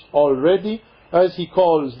reached already, as he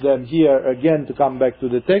calls them here again, to come back to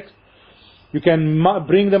the text. You can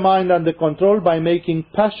bring the mind under control by making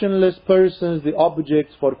passionless persons the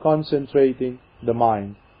objects for concentrating the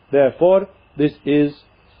mind. Therefore, this is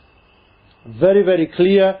very, very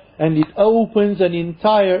clear, and it opens an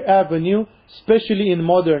entire avenue, especially in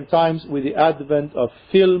modern times with the advent of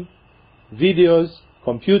film, videos,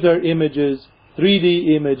 computer images,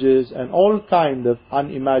 3D images, and all kind of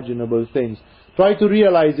unimaginable things. Try to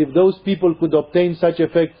realize if those people could obtain such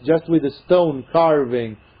effects just with a stone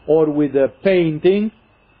carving or with a painting,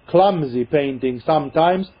 clumsy painting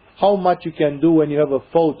sometimes, how much you can do when you have a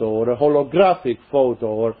photo or a holographic photo.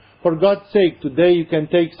 Or for God's sake, today you can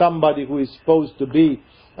take somebody who is supposed to be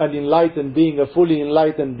an enlightened being, a fully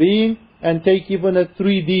enlightened being, and take even a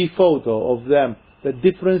 3D photo of them. The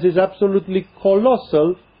difference is absolutely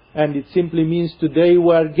colossal, and it simply means today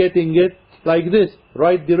we are getting it like this,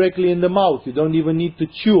 right directly in the mouth. You don't even need to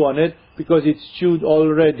chew on it because it's chewed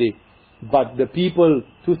already. But the people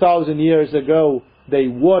 2,000 years ago, they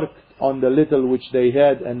worked on the little which they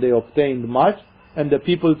had and they obtained much. And the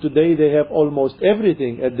people today, they have almost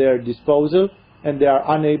everything at their disposal and they are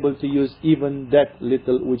unable to use even that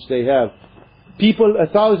little which they have. People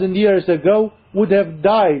 1,000 years ago would have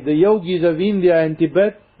died, the yogis of India and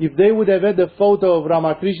Tibet, if they would have had a photo of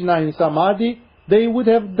Ramakrishna in Samadhi, they would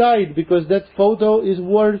have died because that photo is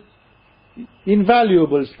worth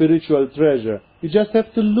invaluable spiritual treasure. You just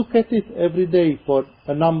have to look at it every day for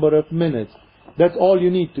a number of minutes. That's all you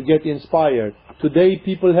need to get inspired. Today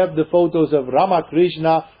people have the photos of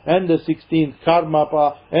Ramakrishna and the 16th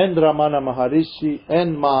Karmapa and Ramana Maharishi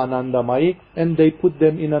and Mahanandamayi, and they put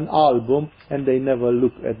them in an album and they never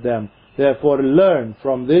look at them. Therefore, learn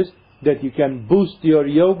from this that you can boost your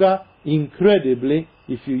yoga incredibly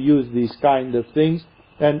if you use these kind of things,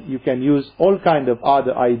 and you can use all kind of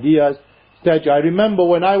other ideas. I remember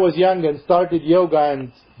when I was young and started yoga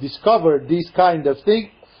and discovered these kind of things,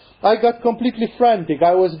 I got completely frantic.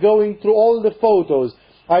 I was going through all the photos.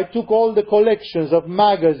 I took all the collections of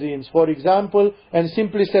magazines, for example, and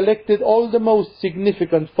simply selected all the most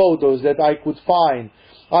significant photos that I could find.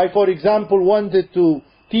 I, for example, wanted to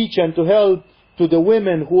teach and to help to the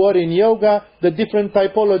women who are in yoga the different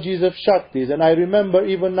typologies of Shaktis. And I remember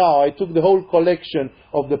even now, I took the whole collection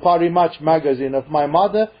of the Parimach magazine of my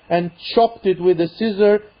mother and chopped it with a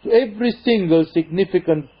scissor to every single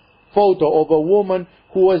significant photo of a woman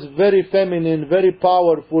who was very feminine, very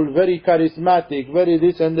powerful, very charismatic, very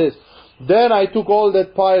this and this. Then I took all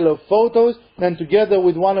that pile of photos, and together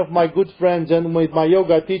with one of my good friends and with my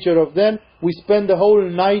yoga teacher of then, we spent the whole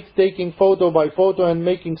night taking photo by photo and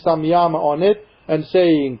making samyama on it and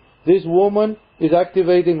saying, this woman is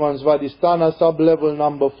activating on Svadhisthana sub-level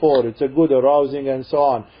number 4. It's a good arousing and so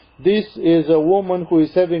on. This is a woman who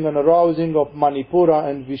is having an arousing of Manipura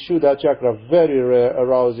and Vishuddha chakra, very rare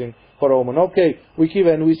arousing for a woman. Okay,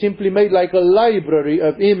 we simply made like a library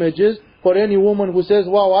of images for any woman who says,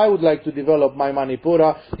 wow, I would like to develop my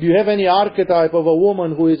Manipura. Do you have any archetype of a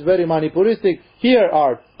woman who is very Manipuristic? Here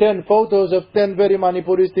are 10 photos of 10 very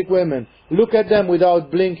Manipuristic women. Look at them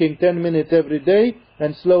without blinking 10 minutes every day,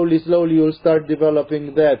 and slowly, slowly you'll start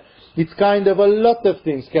developing that. It's kind of a lot of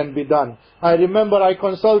things can be done. I remember I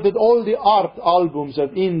consulted all the art albums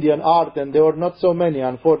of Indian art, and there were not so many,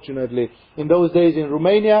 unfortunately, in those days in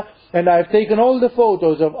Romania, and I've taken all the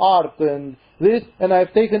photos of art and this, and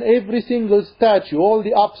I've taken every single statue, all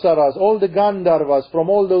the Apsaras, all the Gandharvas from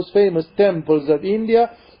all those famous temples of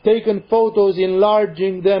India, taken photos,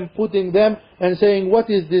 enlarging them, putting them, and saying, what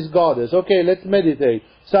is this goddess? Okay, let's meditate.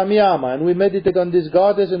 Samyama, and we meditate on this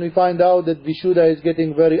goddess, and we find out that Vishuddha is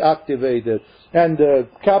getting very activated. And the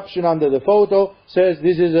caption under the photo says,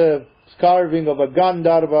 this is a carving of a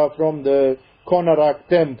Gandharva from the Konarak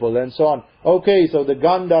temple, and so on. Okay, so the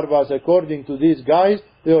Gandharvas, according to these guys,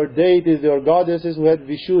 they are deities, they are goddesses who had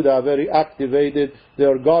Vishuddha very activated. They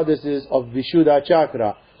are goddesses of Vishuddha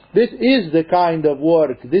chakra. This is the kind of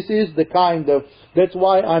work. This is the kind of... That's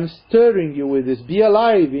why I'm stirring you with this. Be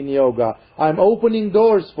alive in yoga. I'm opening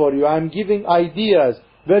doors for you. I'm giving ideas.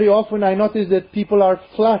 Very often I notice that people are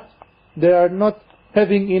flat. They are not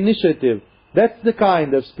having initiative. That's the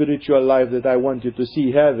kind of spiritual life that I want you to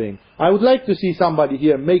see having. I would like to see somebody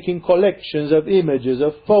here making collections of images,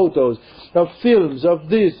 of photos, of films, of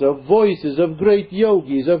this, of voices, of great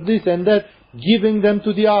yogis, of this and that, giving them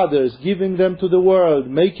to the others, giving them to the world,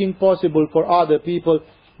 making possible for other people.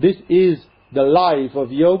 This is the life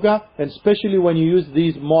of yoga, and especially when you use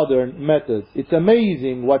these modern methods. It's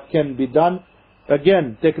amazing what can be done.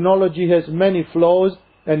 Again, technology has many flaws,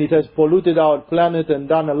 and it has polluted our planet and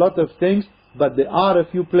done a lot of things, but there are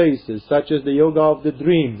a few places, such as the yoga of the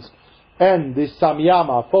dreams, and this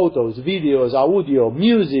samyama, photos, videos, audio,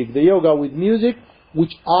 music, the yoga with music,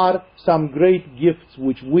 which are some great gifts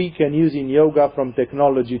which we can use in yoga from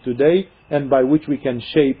technology today, and by which we can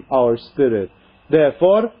shape our spirit.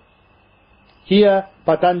 Therefore, here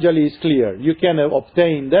Patanjali is clear. You can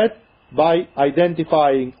obtain that by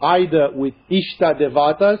identifying either with Ishta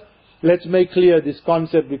Devatas. Let's make clear this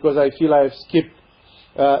concept, because I feel I have skipped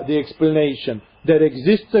the explanation. There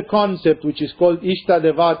exists a concept which is called Ishta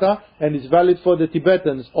Devata, and is valid for the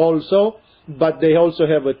Tibetans also, but they also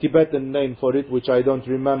have a Tibetan name for it, which I don't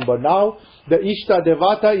remember now. The Ishta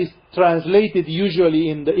Devata is translated usually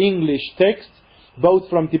in the English texts, both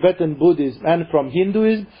from Tibetan Buddhism and from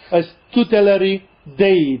Hinduism, as tutelary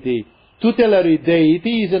deity. Tutelary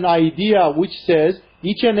deity is an idea which says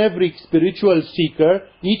each and every spiritual seeker,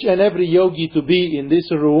 each and every yogi to be in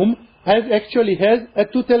this room, actually has a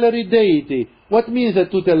tutelary deity. What means a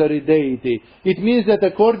tutelary deity? It means that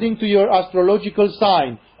according to your astrological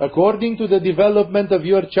sign, according to the development of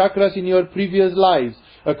your chakras in your previous lives,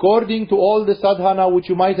 according to all the sadhana which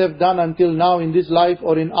you might have done until now in this life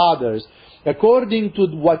or in others, according to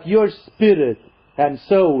what your spirit and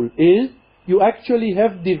soul is, you actually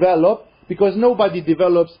have developed, because nobody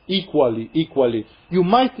develops equally.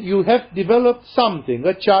 You have developed something,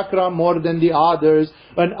 a chakra more than the others,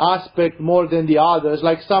 an aspect more than the others.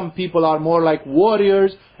 Like some people are more like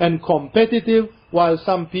warriors and competitive, while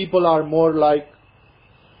some people are more like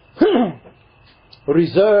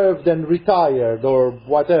reserved and retired, or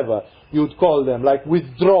whatever you'd call them, like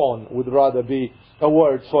withdrawn would rather be a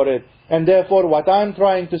word for it. And therefore what I'm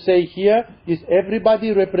trying to say here is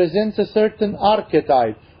everybody represents a certain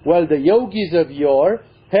archetype. Well, the yogis of yore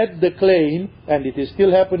had the claim, and it is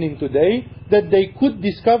still happening today, that they could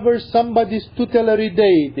discover somebody's tutelary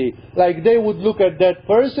deity. Like they would look at that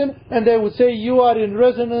person and they would say, you are in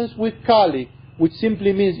resonance with Kali, which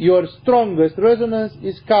simply means your strongest resonance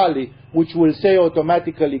is Kali, which will say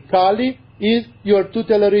automatically Kali is your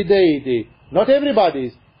tutelary deity. Not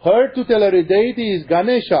everybody's. Her tutelary deity is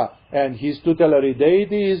Ganesha, and his tutelary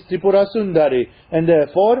deity is Tripura Sundari. And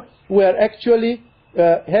therefore, we are actually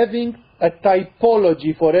having a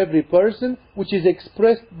typology for every person, which is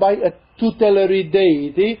expressed by a tutelary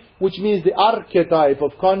deity, which means the archetype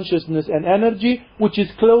of consciousness and energy, which is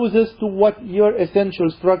closest to what your essential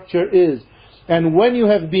structure is. And when you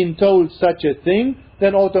have been told such a thing,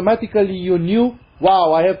 then automatically you knew,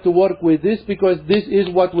 wow, I have to work with this, because this is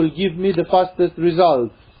what will give me the fastest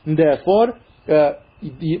result. And therefore,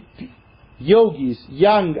 the yogis,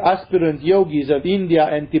 young aspirant yogis of India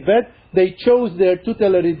and Tibet, they chose their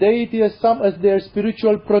tutelary deity as their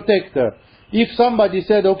spiritual protector. If somebody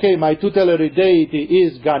said, okay, my tutelary deity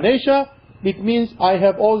is Ganesha, it means I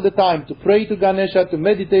have all the time to pray to Ganesha, to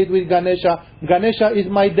meditate with Ganesha. Ganesha is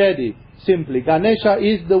my daddy, simply. Ganesha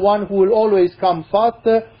is the one who will always come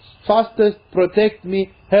fastest, protect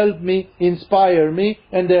me, help me, inspire me,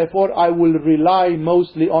 and therefore I will rely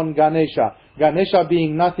mostly on Ganesha. Ganesha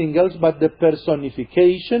being nothing else but the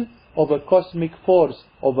personification of a cosmic force,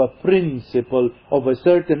 of a principle, of a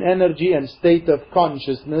certain energy and state of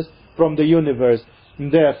consciousness from the universe. And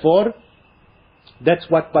therefore, that's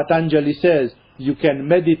what Patanjali says. You can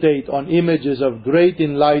meditate on images of great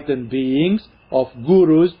enlightened beings, of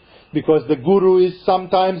gurus, because the guru is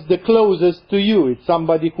sometimes the closest to you. It's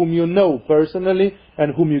somebody whom you know personally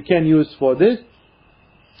and whom you can use for this.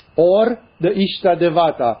 Or the Ishta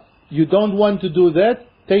Devata. You don't want to do that?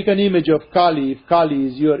 Take an image of Kali, if Kali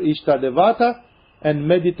is your Ishta Devata, and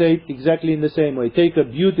meditate exactly in the same way. Take a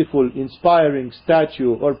beautiful, inspiring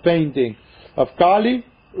statue or painting of Kali,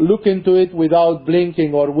 look into it without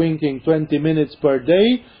blinking or winking 20 minutes per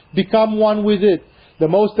day, become one with it. The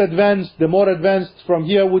more advanced from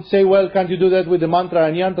here would say, well, can't you do that with the mantra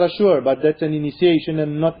and yantra? Sure, but that's an initiation,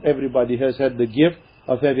 and not everybody has had the gift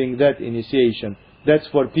of having that initiation. That's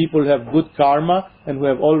for people who have good karma and who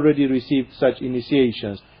have already received such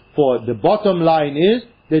initiations. For the bottom line is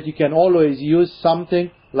that you can always use something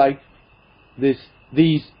like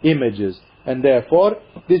these images. And therefore,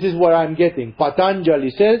 this is what I'm getting. Patanjali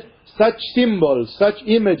says, such symbols, such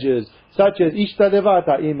images, such as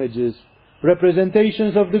Ishtadevata images,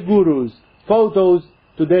 representations of the gurus, photos,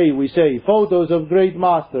 today we say, photos of great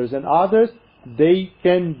masters and others, they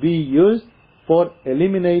can be used for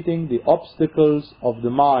eliminating the obstacles of the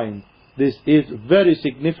mind. This is very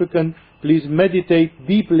significant. Please meditate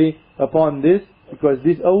deeply upon this, because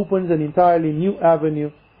this opens an entirely new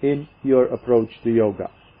avenue in your approach to yoga.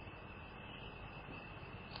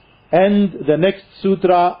 And the next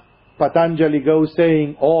sutra, Patanjali goes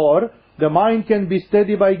saying, or the mind can be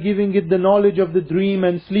steady by giving it the knowledge of the dream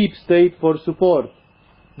and sleep state for support.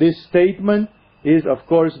 This statement is, of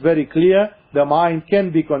course, very clear. The mind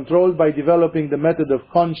can be controlled by developing the method of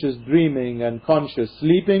conscious dreaming and conscious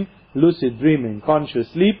sleeping, lucid dreaming, conscious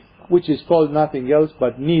sleep, which is called nothing else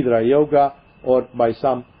but Nidra Yoga, or by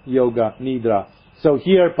some Yoga Nidra. So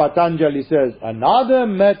here Patanjali says, another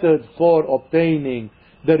method for obtaining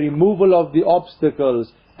the removal of the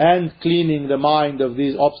obstacles and cleaning the mind of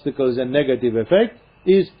these obstacles and negative effects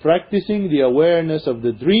is practicing the awareness of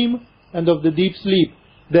the dream and of the deep sleep.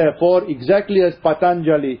 Therefore, exactly as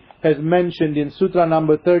Patanjali has mentioned in Sutra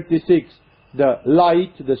number 36, the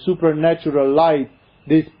light, the supernatural light,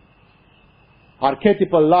 this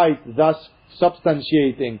archetypal light, thus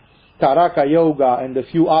substantiating Taraka Yoga and a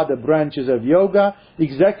few other branches of yoga,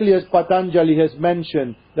 exactly as Patanjali has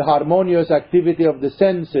mentioned the harmonious activity of the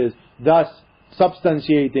senses, thus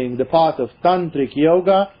substantiating the path of Tantric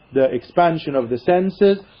Yoga, the expansion of the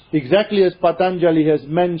senses, exactly as Patanjali has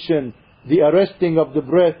mentioned the arresting of the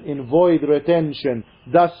breath in void retention,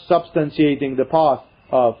 thus substantiating the path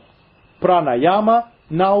of Pranayama.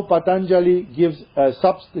 Now Patanjali gives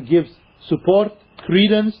support,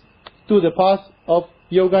 credence to the path of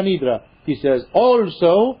Yoga Nidra. He says,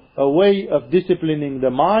 also a way of disciplining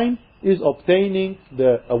the mind is obtaining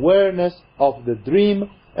the awareness of the dream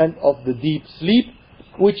and of the deep sleep,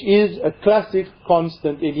 which is a classic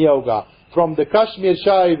constant in yoga. From the Kashmir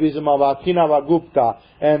Shaivism of Abhinavagupta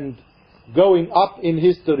and going up in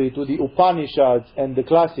history to the Upanishads and the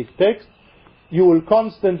classic texts, you will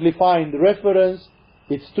constantly find reference.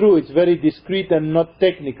 It's true, it's very discreet and not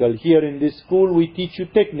technical. Here in this school we teach you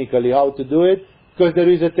technically how to do it, because there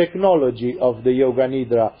is a technology of the Yoga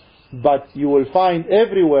Nidra. But you will find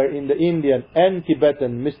everywhere in the Indian and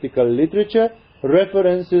Tibetan mystical literature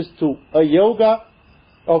references to a yoga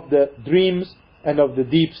of the dreams and of the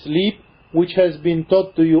deep sleep, which has been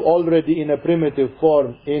taught to you already in a primitive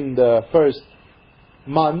form in the first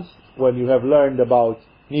month when you have learned about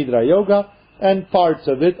Nidra Yoga, and parts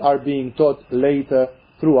of it are being taught later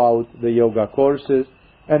throughout the yoga courses,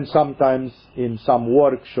 and sometimes in some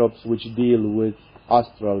workshops which deal with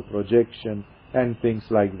astral projection and things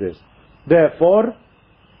like this. Therefore,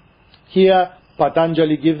 here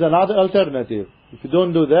Patanjali gives another alternative. If you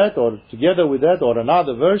don't do that, or together with that, or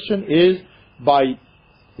another version, is by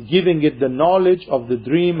giving it the knowledge of the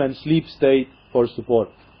dream and sleep state for support.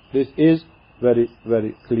 This is very,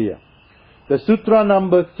 very clear. The Sutra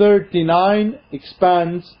number 39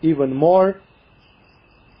 expands even more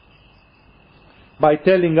by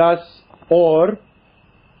telling us, or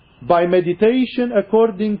by meditation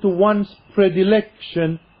according to one's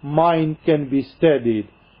predilection, mind can be steadied.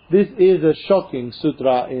 This is a shocking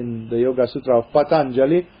sutra in the Yoga Sutra of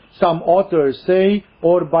Patanjali. Some authors say,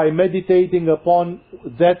 or by meditating upon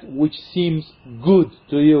that which seems good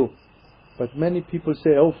to you. But many people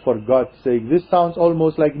say, oh, for God's sake, this sounds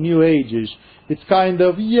almost like New Age-ish. It's kind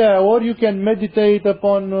of, yeah, or you can meditate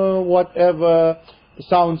upon whatever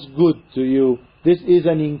sounds good to you. This is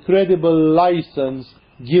an incredible license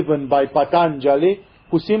given by Patanjali,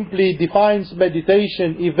 who simply defines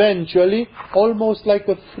meditation eventually almost like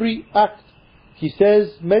a free act. He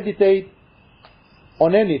says, meditate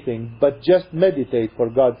on anything, but just meditate, for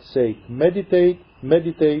God's sake. Meditate,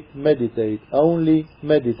 meditate, meditate. Only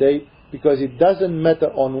meditate, because it doesn't matter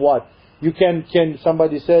on what. You can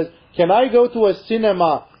somebody says, can I go to a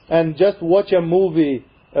cinema and just watch a movie,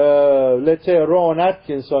 let's say a Rowan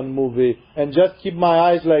Atkinson movie, and just keep my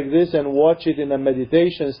eyes like this and watch it in a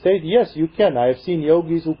meditation state? Yes, you can. I have seen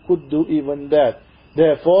yogis who could do even that.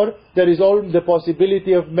 Therefore, there is all the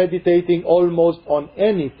possibility of meditating almost on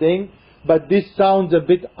anything, but this sounds a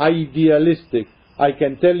bit idealistic. I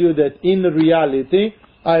can tell you that in reality,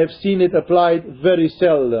 I have seen it applied very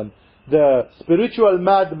seldom. The spiritual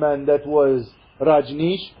madman that was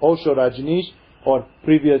Rajneesh, Osho Rajneesh, or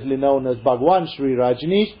previously known as Bhagwan Sri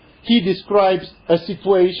Rajneesh, he describes a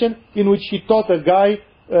situation in which he taught a guy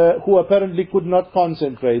who apparently could not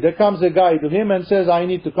concentrate. There comes a guy to him and says, I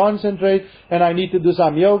need to concentrate and I need to do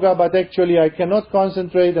some yoga, but actually I cannot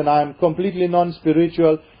concentrate and I am completely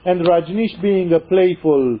non-spiritual. And Rajneesh, being a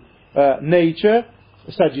playful nature,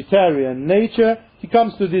 Sagittarian nature, he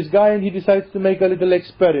comes to this guy and he decides to make a little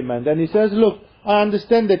experiment. And he says, look, I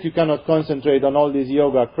understand that you cannot concentrate on all this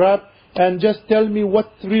yoga crap, and just tell me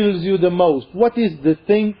what thrills you the most. What is the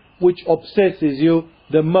thing which obsesses you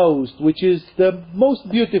the most, which is the most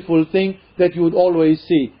beautiful thing that you would always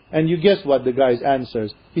see? And you guess what the guy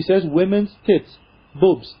answers. He says, women's tits,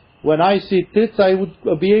 boobs. When I see tits, I would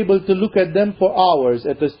be able to look at them for hours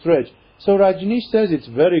at a stretch. So Rajneesh says, it's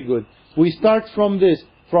very good. We start from this.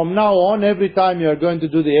 From now on, every time you are going to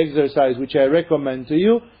do the exercise which I recommend to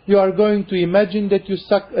you, you are going to imagine that you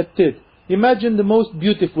suck a tit. Imagine the most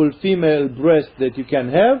beautiful female breast that you can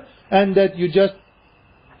have, and that you just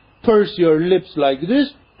purse your lips like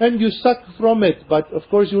this, and you suck from it. But of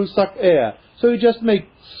course you will suck air. So you just make...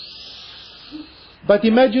 But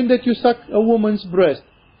imagine that you suck a woman's breast,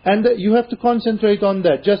 and you have to concentrate on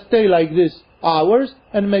that. Just stay like this hours,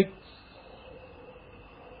 and make...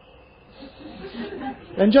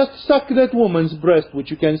 And just suck that woman's breast,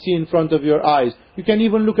 which you can see in front of your eyes. You can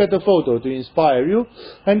even look at a photo to inspire you,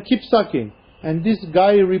 and keep sucking. And this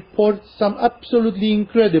guy reports some absolutely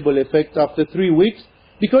incredible effects after 3 weeks,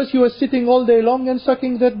 because he was sitting all day long and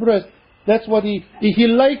sucking that breast. That's what he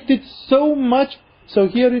liked it so much. So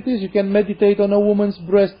here it is, you can meditate on a woman's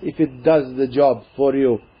breast if it does the job for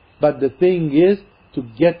you. But the thing is to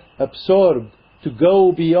get absorbed, to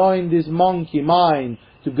go beyond this monkey mind,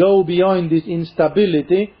 to go beyond this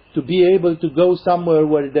instability, to be able to go somewhere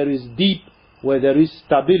where there is deep, where there is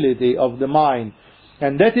stability of the mind.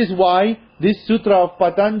 And that is why this Sutra of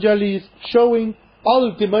Patanjali is showing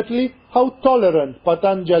ultimately how tolerant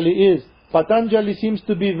Patanjali is. Patanjali seems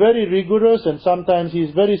to be very rigorous, and sometimes he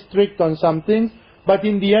is very strict on some things, but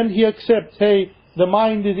in the end he accepts, hey, the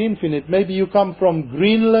mind is infinite. Maybe you come from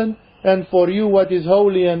Greenland, and for you what is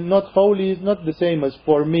holy and not holy is not the same as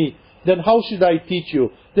for me. Then how should I teach you?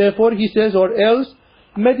 Therefore he says, or else,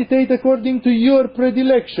 meditate according to your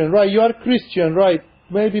predilection, right? You are Christian, right?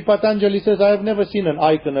 Maybe Patanjali says, I have never seen an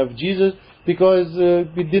icon of Jesus because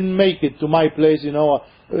it didn't make it to my place, you know.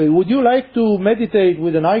 Would you like to meditate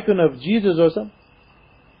with an icon of Jesus or something?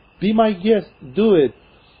 Be my guest, do it.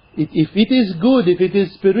 If it is good, if it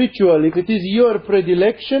is spiritual, if it is your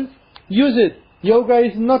predilection, use it. Yoga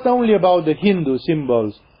is not only about the Hindu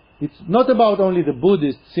symbols. It's not about only the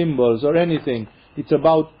Buddhist symbols or anything. It's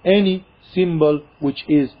about any symbol which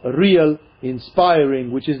is real,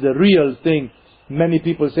 inspiring, which is the real thing. Many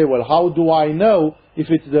people say, well, how do I know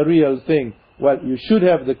if it's the real thing? Well, you should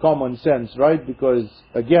have the common sense, right? Because,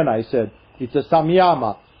 again, I said, it's a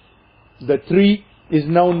samyama. The tree is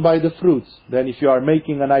known by the fruits. Then if you are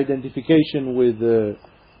making an identification with,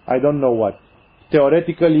 I don't know what,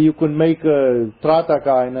 theoretically you could make a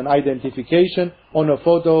trataka and an identification on a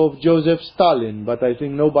photo of Joseph Stalin, but I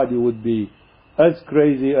think nobody would be as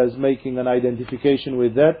crazy as making an identification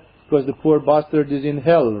with that, because the poor bastard is in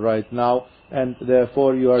hell right now, and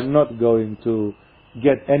therefore you are not going to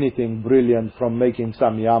get anything brilliant from making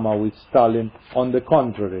samyama with Stalin. On the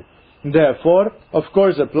contrary. Therefore, of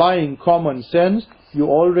course, applying common sense, you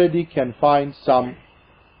already can find some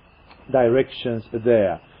directions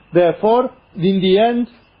there. Therefore, in the end,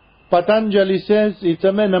 Patanjali says it's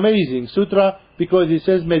an amazing sutra, because it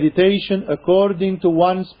says meditation according to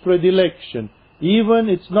one's predilection. Even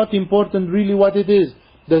it's not important really what it is.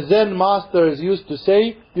 The Zen masters used to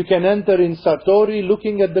say, you can enter in Satori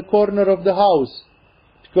looking at the corner of the house,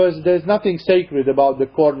 because there's nothing sacred about the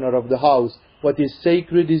corner of the house. What is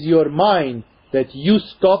sacred is your mind, that you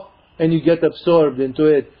stop and you get absorbed into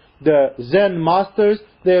it. The Zen masters,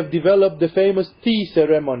 they have developed the famous tea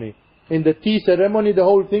ceremony. In the tea ceremony, the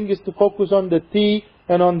whole thing is to focus on the tea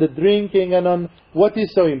and on the drinking and on what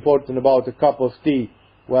is so important about a cup of tea.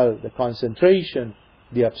 Well, the concentration,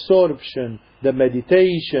 the absorption, the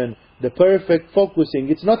meditation, the perfect focusing.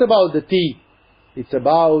 It's not about the tea. It's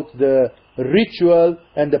about the ritual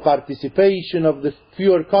and the participation of the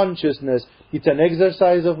pure consciousness. It's an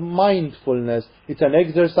exercise of mindfulness. It's an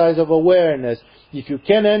exercise of awareness. If you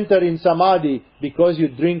can enter in Samadhi because you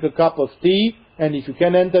drink a cup of tea, and if you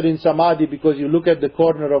can enter in Samadhi because you look at the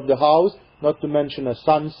corner of the house, not to mention a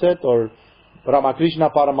sunset, or Ramakrishna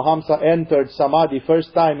Paramahamsa entered Samadhi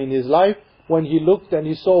first time in his life when he looked and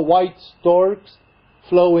he saw white storks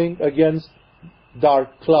flowing against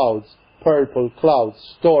dark clouds, purple clouds,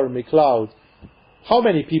 stormy clouds. How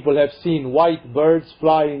many people have seen white birds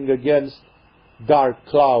flying against dark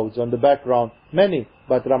clouds on the background? Many.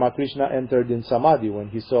 But Ramakrishna entered in Samadhi when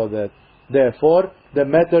he saw that. Therefore, the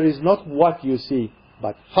matter is not what you see,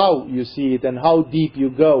 but how you see it and how deep you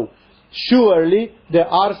go. Surely, there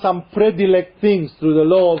are some predilect things through the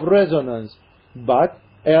law of resonance. But,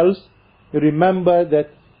 else, remember that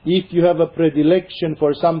if you have a predilection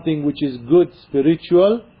for something which is good,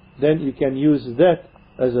 spiritual, then you can use that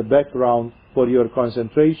as a background for your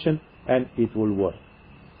concentration, and it will work.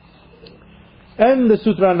 And the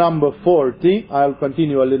sutra number 40, I'll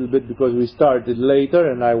continue a little bit because we started later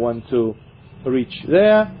and I want to reach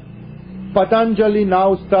there. Patanjali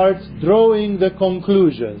now starts drawing the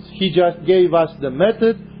conclusions. He just gave us the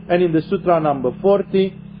method, and in the sutra number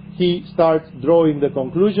 40, he starts drawing the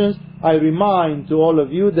conclusions. I remind to all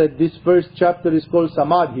of you that this first chapter is called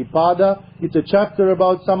Samadhi Pada. It's a chapter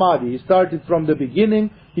about Samadhi. He started from the beginning.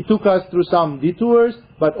 He took us through some detours,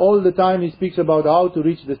 but all the time he speaks about how to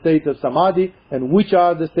reach the state of Samadhi, and which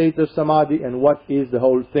are the states of Samadhi, and what is the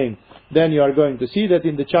whole thing. Then you are going to see that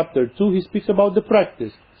in the chapter 2 he speaks about the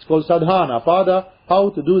practice. It's called Sadhana Pada, how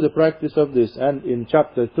to do the practice of this. And in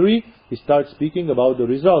chapter 3 he starts speaking about the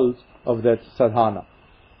results of that sadhana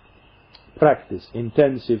practice,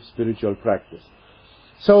 intensive spiritual practice.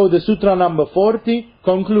 So the sutra number 40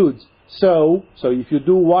 concludes. So if you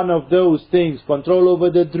do one of those things, control over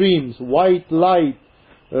the dreams, white light,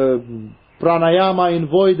 pranayama in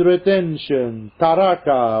void retention,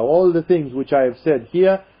 taraka, all the things which I have said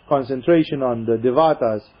here, concentration on the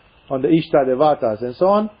devatas, on the Ishta devatas and so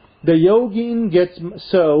on, the yogin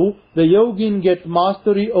gets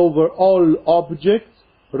mastery over all objects,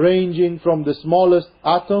 ranging from the smallest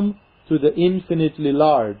atom to the infinitely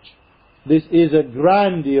large. This is a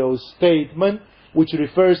grandiose statement which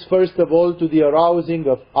refers first of all to the arousing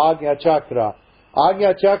of Agnya Chakra.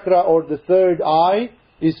 Agnya Chakra, or the third eye,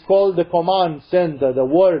 is called the command center. The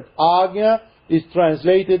word Agnya is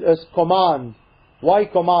translated as command. Why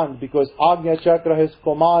command? Because Agnya Chakra has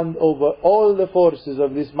command over all the forces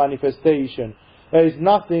of this manifestation. There is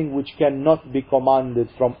nothing which cannot be commanded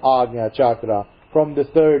from Agnya Chakra, from the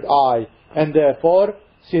third eye. And therefore,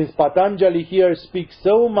 since Patanjali here speaks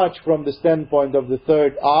so much from the standpoint of the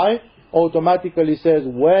third eye, automatically says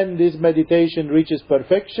when this meditation reaches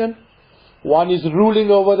perfection, one is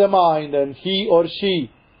ruling over the mind, and he or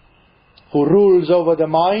she who rules over the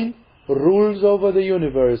mind rules over the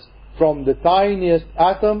universe, from the tiniest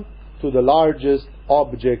atom to the largest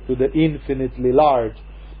object, to the infinitely large.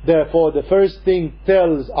 Therefore, the first thing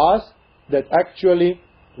tells us that actually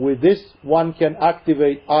with this one can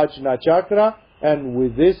activate Ajna Chakra, and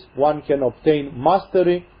with this one can obtain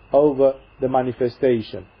mastery over the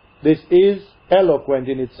manifestation. This is eloquent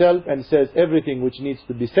in itself and says everything which needs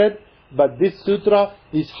to be said, but this sutra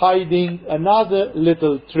is hiding another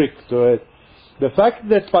little trick to it. The fact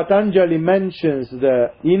that Patanjali mentions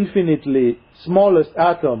the infinitely smallest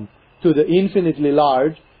atom to the infinitely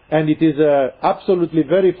large, and it is an absolutely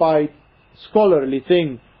verified scholarly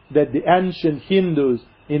thing that the ancient Hindus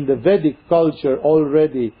in the Vedic culture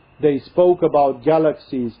already, they spoke about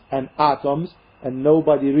galaxies and atoms, and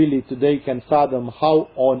nobody really today can fathom how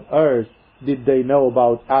on earth did they know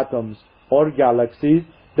about atoms or galaxies.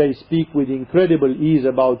 They speak with incredible ease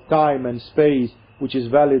about time and space, which is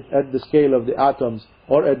valid at the scale of the atoms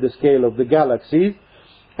or at the scale of the galaxies.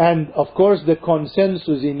 And of course the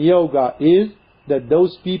consensus in yoga is that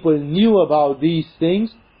those people knew about these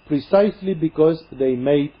things precisely because they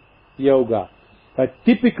made yoga. A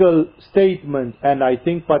typical statement, and I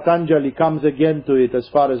think Patanjali comes again to it as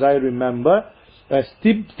far as I remember, a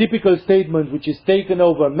typical statement which is taken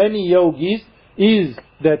over many yogis is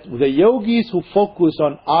that the yogis who focus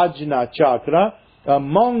on Ajna Chakra,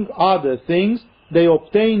 among other things, they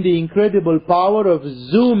obtain the incredible power of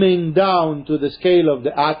zooming down to the scale of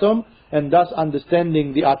the atom, and thus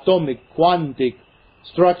understanding the atomic quantic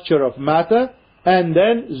structure of matter, and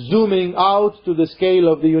then zooming out to the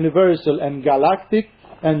scale of the universal and galactic,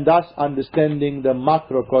 and thus understanding the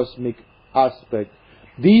macrocosmic aspect.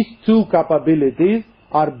 These two capabilities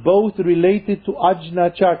are both related to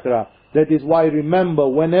Ajna Chakra. That is why, remember,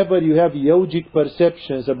 whenever you have yogic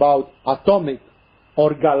perceptions about atomic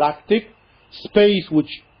or galactic, space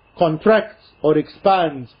which contracts or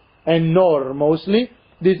expands enormously,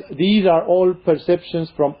 these are all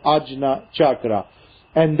perceptions from Ajna Chakra.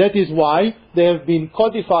 And that is why they have been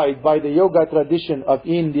codified by the yoga tradition of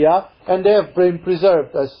India, and they have been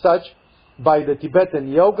preserved as such, by the Tibetan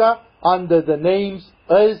yoga under the names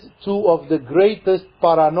as two of the greatest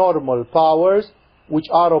paranormal powers which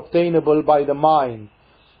are obtainable by the mind.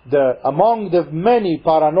 Among the many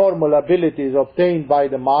paranormal abilities obtained by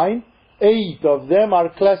the mind, 8 of them are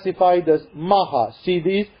classified as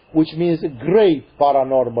Mahasiddhis, which means great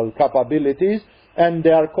paranormal capabilities, and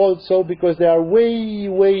they are called so because they are way,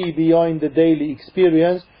 way beyond the daily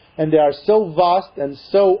experience, and they are so vast and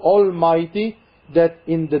so almighty that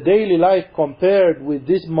in the daily life, compared with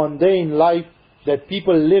this mundane life that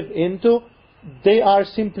people live into, they are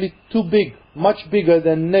simply too big, much bigger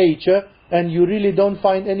than nature, and you really don't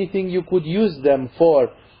find anything you could use them for,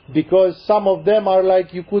 because some of them are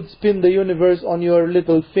like you could spin the universe on your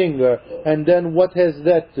little finger, and then what has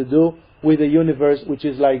that to do with the universe which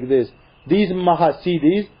is like this? These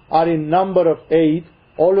Mahasiddhis are in number of 8.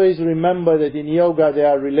 Always remember that in yoga they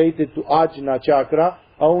are related to Ajna chakra.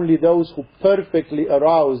 Only those who perfectly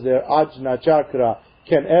arouse their Ajna chakra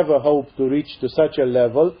can ever hope to reach to such a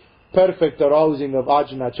level. Perfect arousing of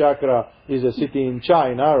Ajna chakra is a city in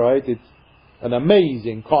China, right? It's an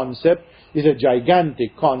amazing concept. It's a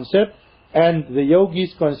gigantic concept. And the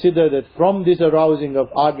yogis consider that from this arousing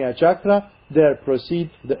of Ajna chakra, there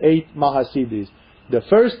proceed the 8 Mahasiddhis. The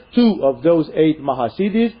first 2 of those 8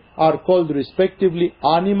 Mahasiddhis are called respectively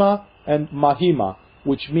Anima and Mahima,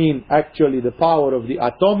 which mean actually the power of the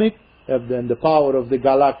atomic and the power of the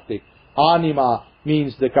galactic. Anima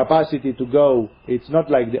means the capacity to go. It's not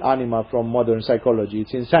like the anima from modern psychology.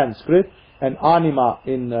 It's in Sanskrit. And anima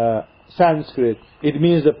in Sanskrit, it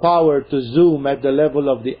means the power to zoom at the level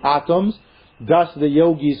of the atoms. Thus the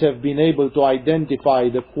yogis have been able to identify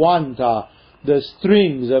the quanta, the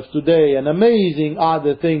strings of today, and amazing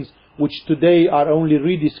other things which today are only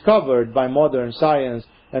rediscovered by modern science,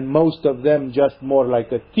 and most of them just more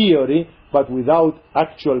like a theory, but without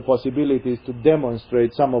actual possibilities to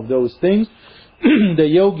demonstrate some of those things. The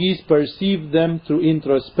yogis perceive them through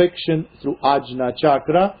introspection, through Ajna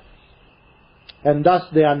chakra, and thus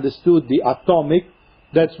they understood the atomic.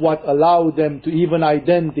 That's what allowed them to even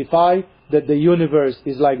identify that the universe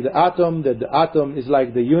is like the atom, that the atom is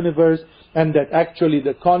like the universe, and that actually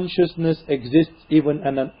the consciousness exists even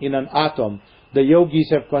in an atom. The yogis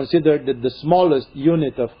have considered that the smallest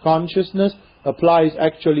unit of consciousness applies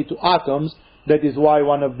actually to atoms. That is why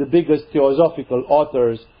one of the biggest theosophical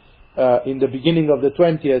authors in the beginning of the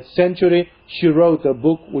 20th century, she wrote a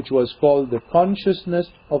book which was called The Consciousness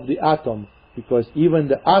of the Atom. Because even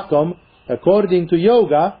the atom, according to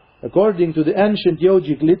yoga, according to the ancient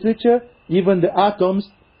yogic literature, even the atoms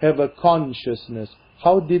have a consciousness.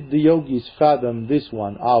 How did the yogis fathom this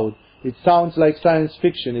one out? It sounds like science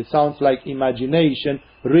fiction. It sounds like imagination,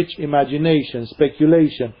 rich imagination,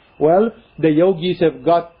 speculation. Well, the yogis have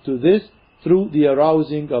got to this through the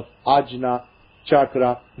arousing of Ajna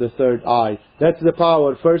chakra, the third eye. That's the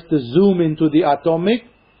power first to zoom into the atomic,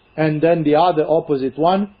 and then the other opposite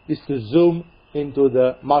one is to zoom into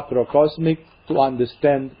the macrocosmic, to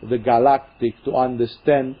understand the galactic, to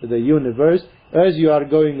understand the universe. As you are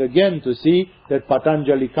going again to see that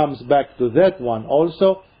Patanjali comes back to that one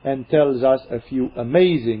also and tells us a few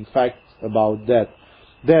amazing facts about that.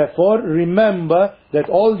 Therefore, remember that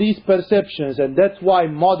all these perceptions, and that's why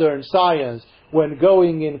modern science, when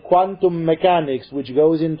going in quantum mechanics, which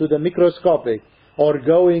goes into the microscopic, or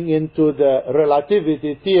going into the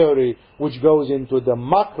relativity theory, which goes into the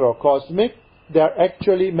macrocosmic, they are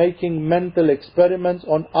actually making mental experiments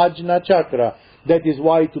on Ajna chakra. That is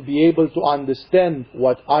why to be able to understand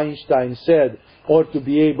what Einstein said, or to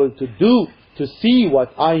be able to see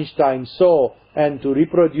what Einstein saw and to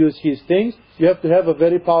reproduce his things, you have to have a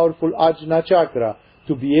very powerful Ajna chakra.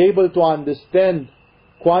 To be able to understand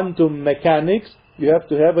quantum mechanics, you have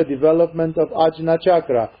to have a development of Ajna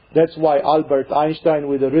chakra. That's why Albert Einstein,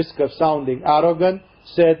 with the risk of sounding arrogant,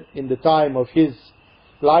 said in the time of his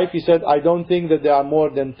life, he said, I don't think that there are more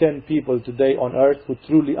than 10 people today on earth who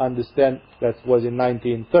truly understand, that was in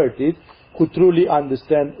 1930s, who truly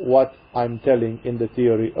understand what I'm telling in the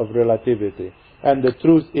theory of relativity. And the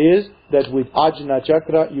truth is that with Ajna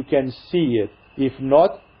chakra you can see it. If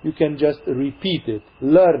not, you can just repeat it,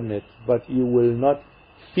 learn it, but you will not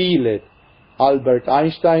feel it. Albert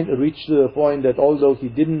Einstein reached to the point that although he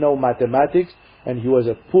didn't know mathematics and he was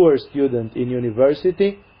a poor student in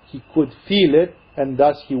university, he could feel it, and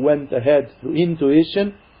thus he went ahead through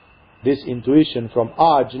intuition, this intuition from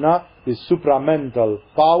Ajna, this supramental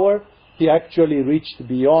power. He actually reached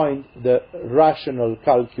beyond the rational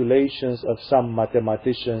calculations of some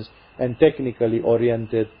mathematicians and technically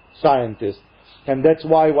oriented scientists. And that's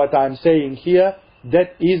why what I'm saying here,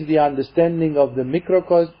 that is the understanding of the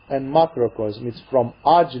microcosm and macrocosm. It's from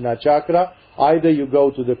Ajna chakra. Either you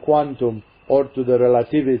go to the quantum or to the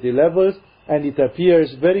relativity levels, and it appears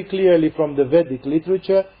very clearly from the Vedic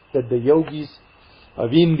literature that the yogis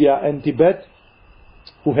of India and Tibet,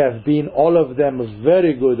 who have been all of them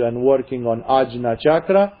very good and working on Ajna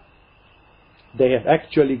Chakra, they have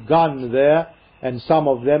actually gone there, and some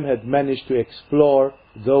of them had managed to explore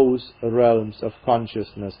those realms of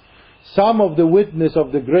consciousness. Some of the witness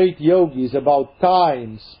of the great yogis about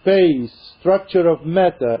time, space, structure of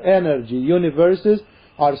matter, energy, universes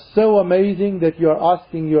are so amazing that you are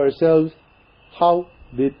asking yourselves, how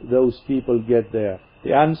did those people get there?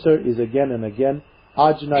 The answer is again and again,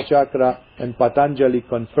 Ajna Chakra, and Patanjali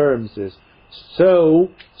confirms this. So,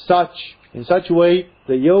 in such way,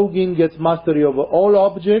 the yogin gets mastery over all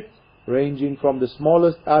objects, ranging from the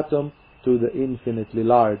smallest atom to the infinitely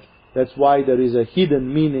large. That's why there is a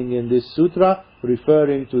hidden meaning in this sutra,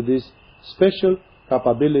 referring to this special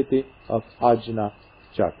capability of Ajna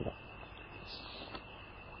Chakra.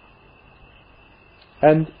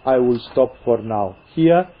 And I will stop for now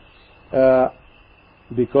here,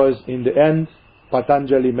 because in the end,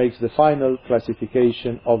 Patanjali makes the final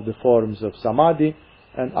classification of the forms of Samadhi,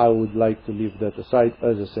 and I would like to leave that aside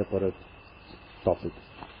as a separate topic.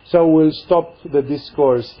 So we'll stop the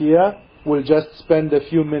discourse here. We'll just spend a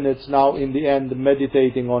few minutes now in the end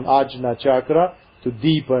meditating on Ajna Chakra to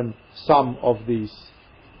deepen some of these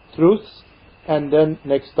truths. And then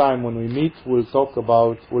next time when we meet, we'll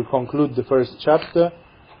conclude the first chapter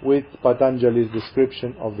with Patanjali's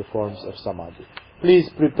description of the forms of Samadhi. Please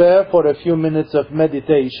prepare for a few minutes of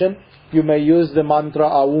meditation. You may use the mantra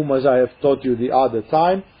Aum as I have taught you the other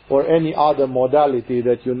time, or any other modality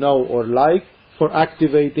that you know or like for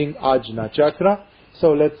activating Ajna Chakra.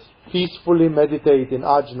 So let's peacefully meditate in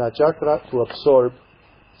Ajna Chakra to absorb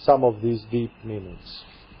some of these deep meanings.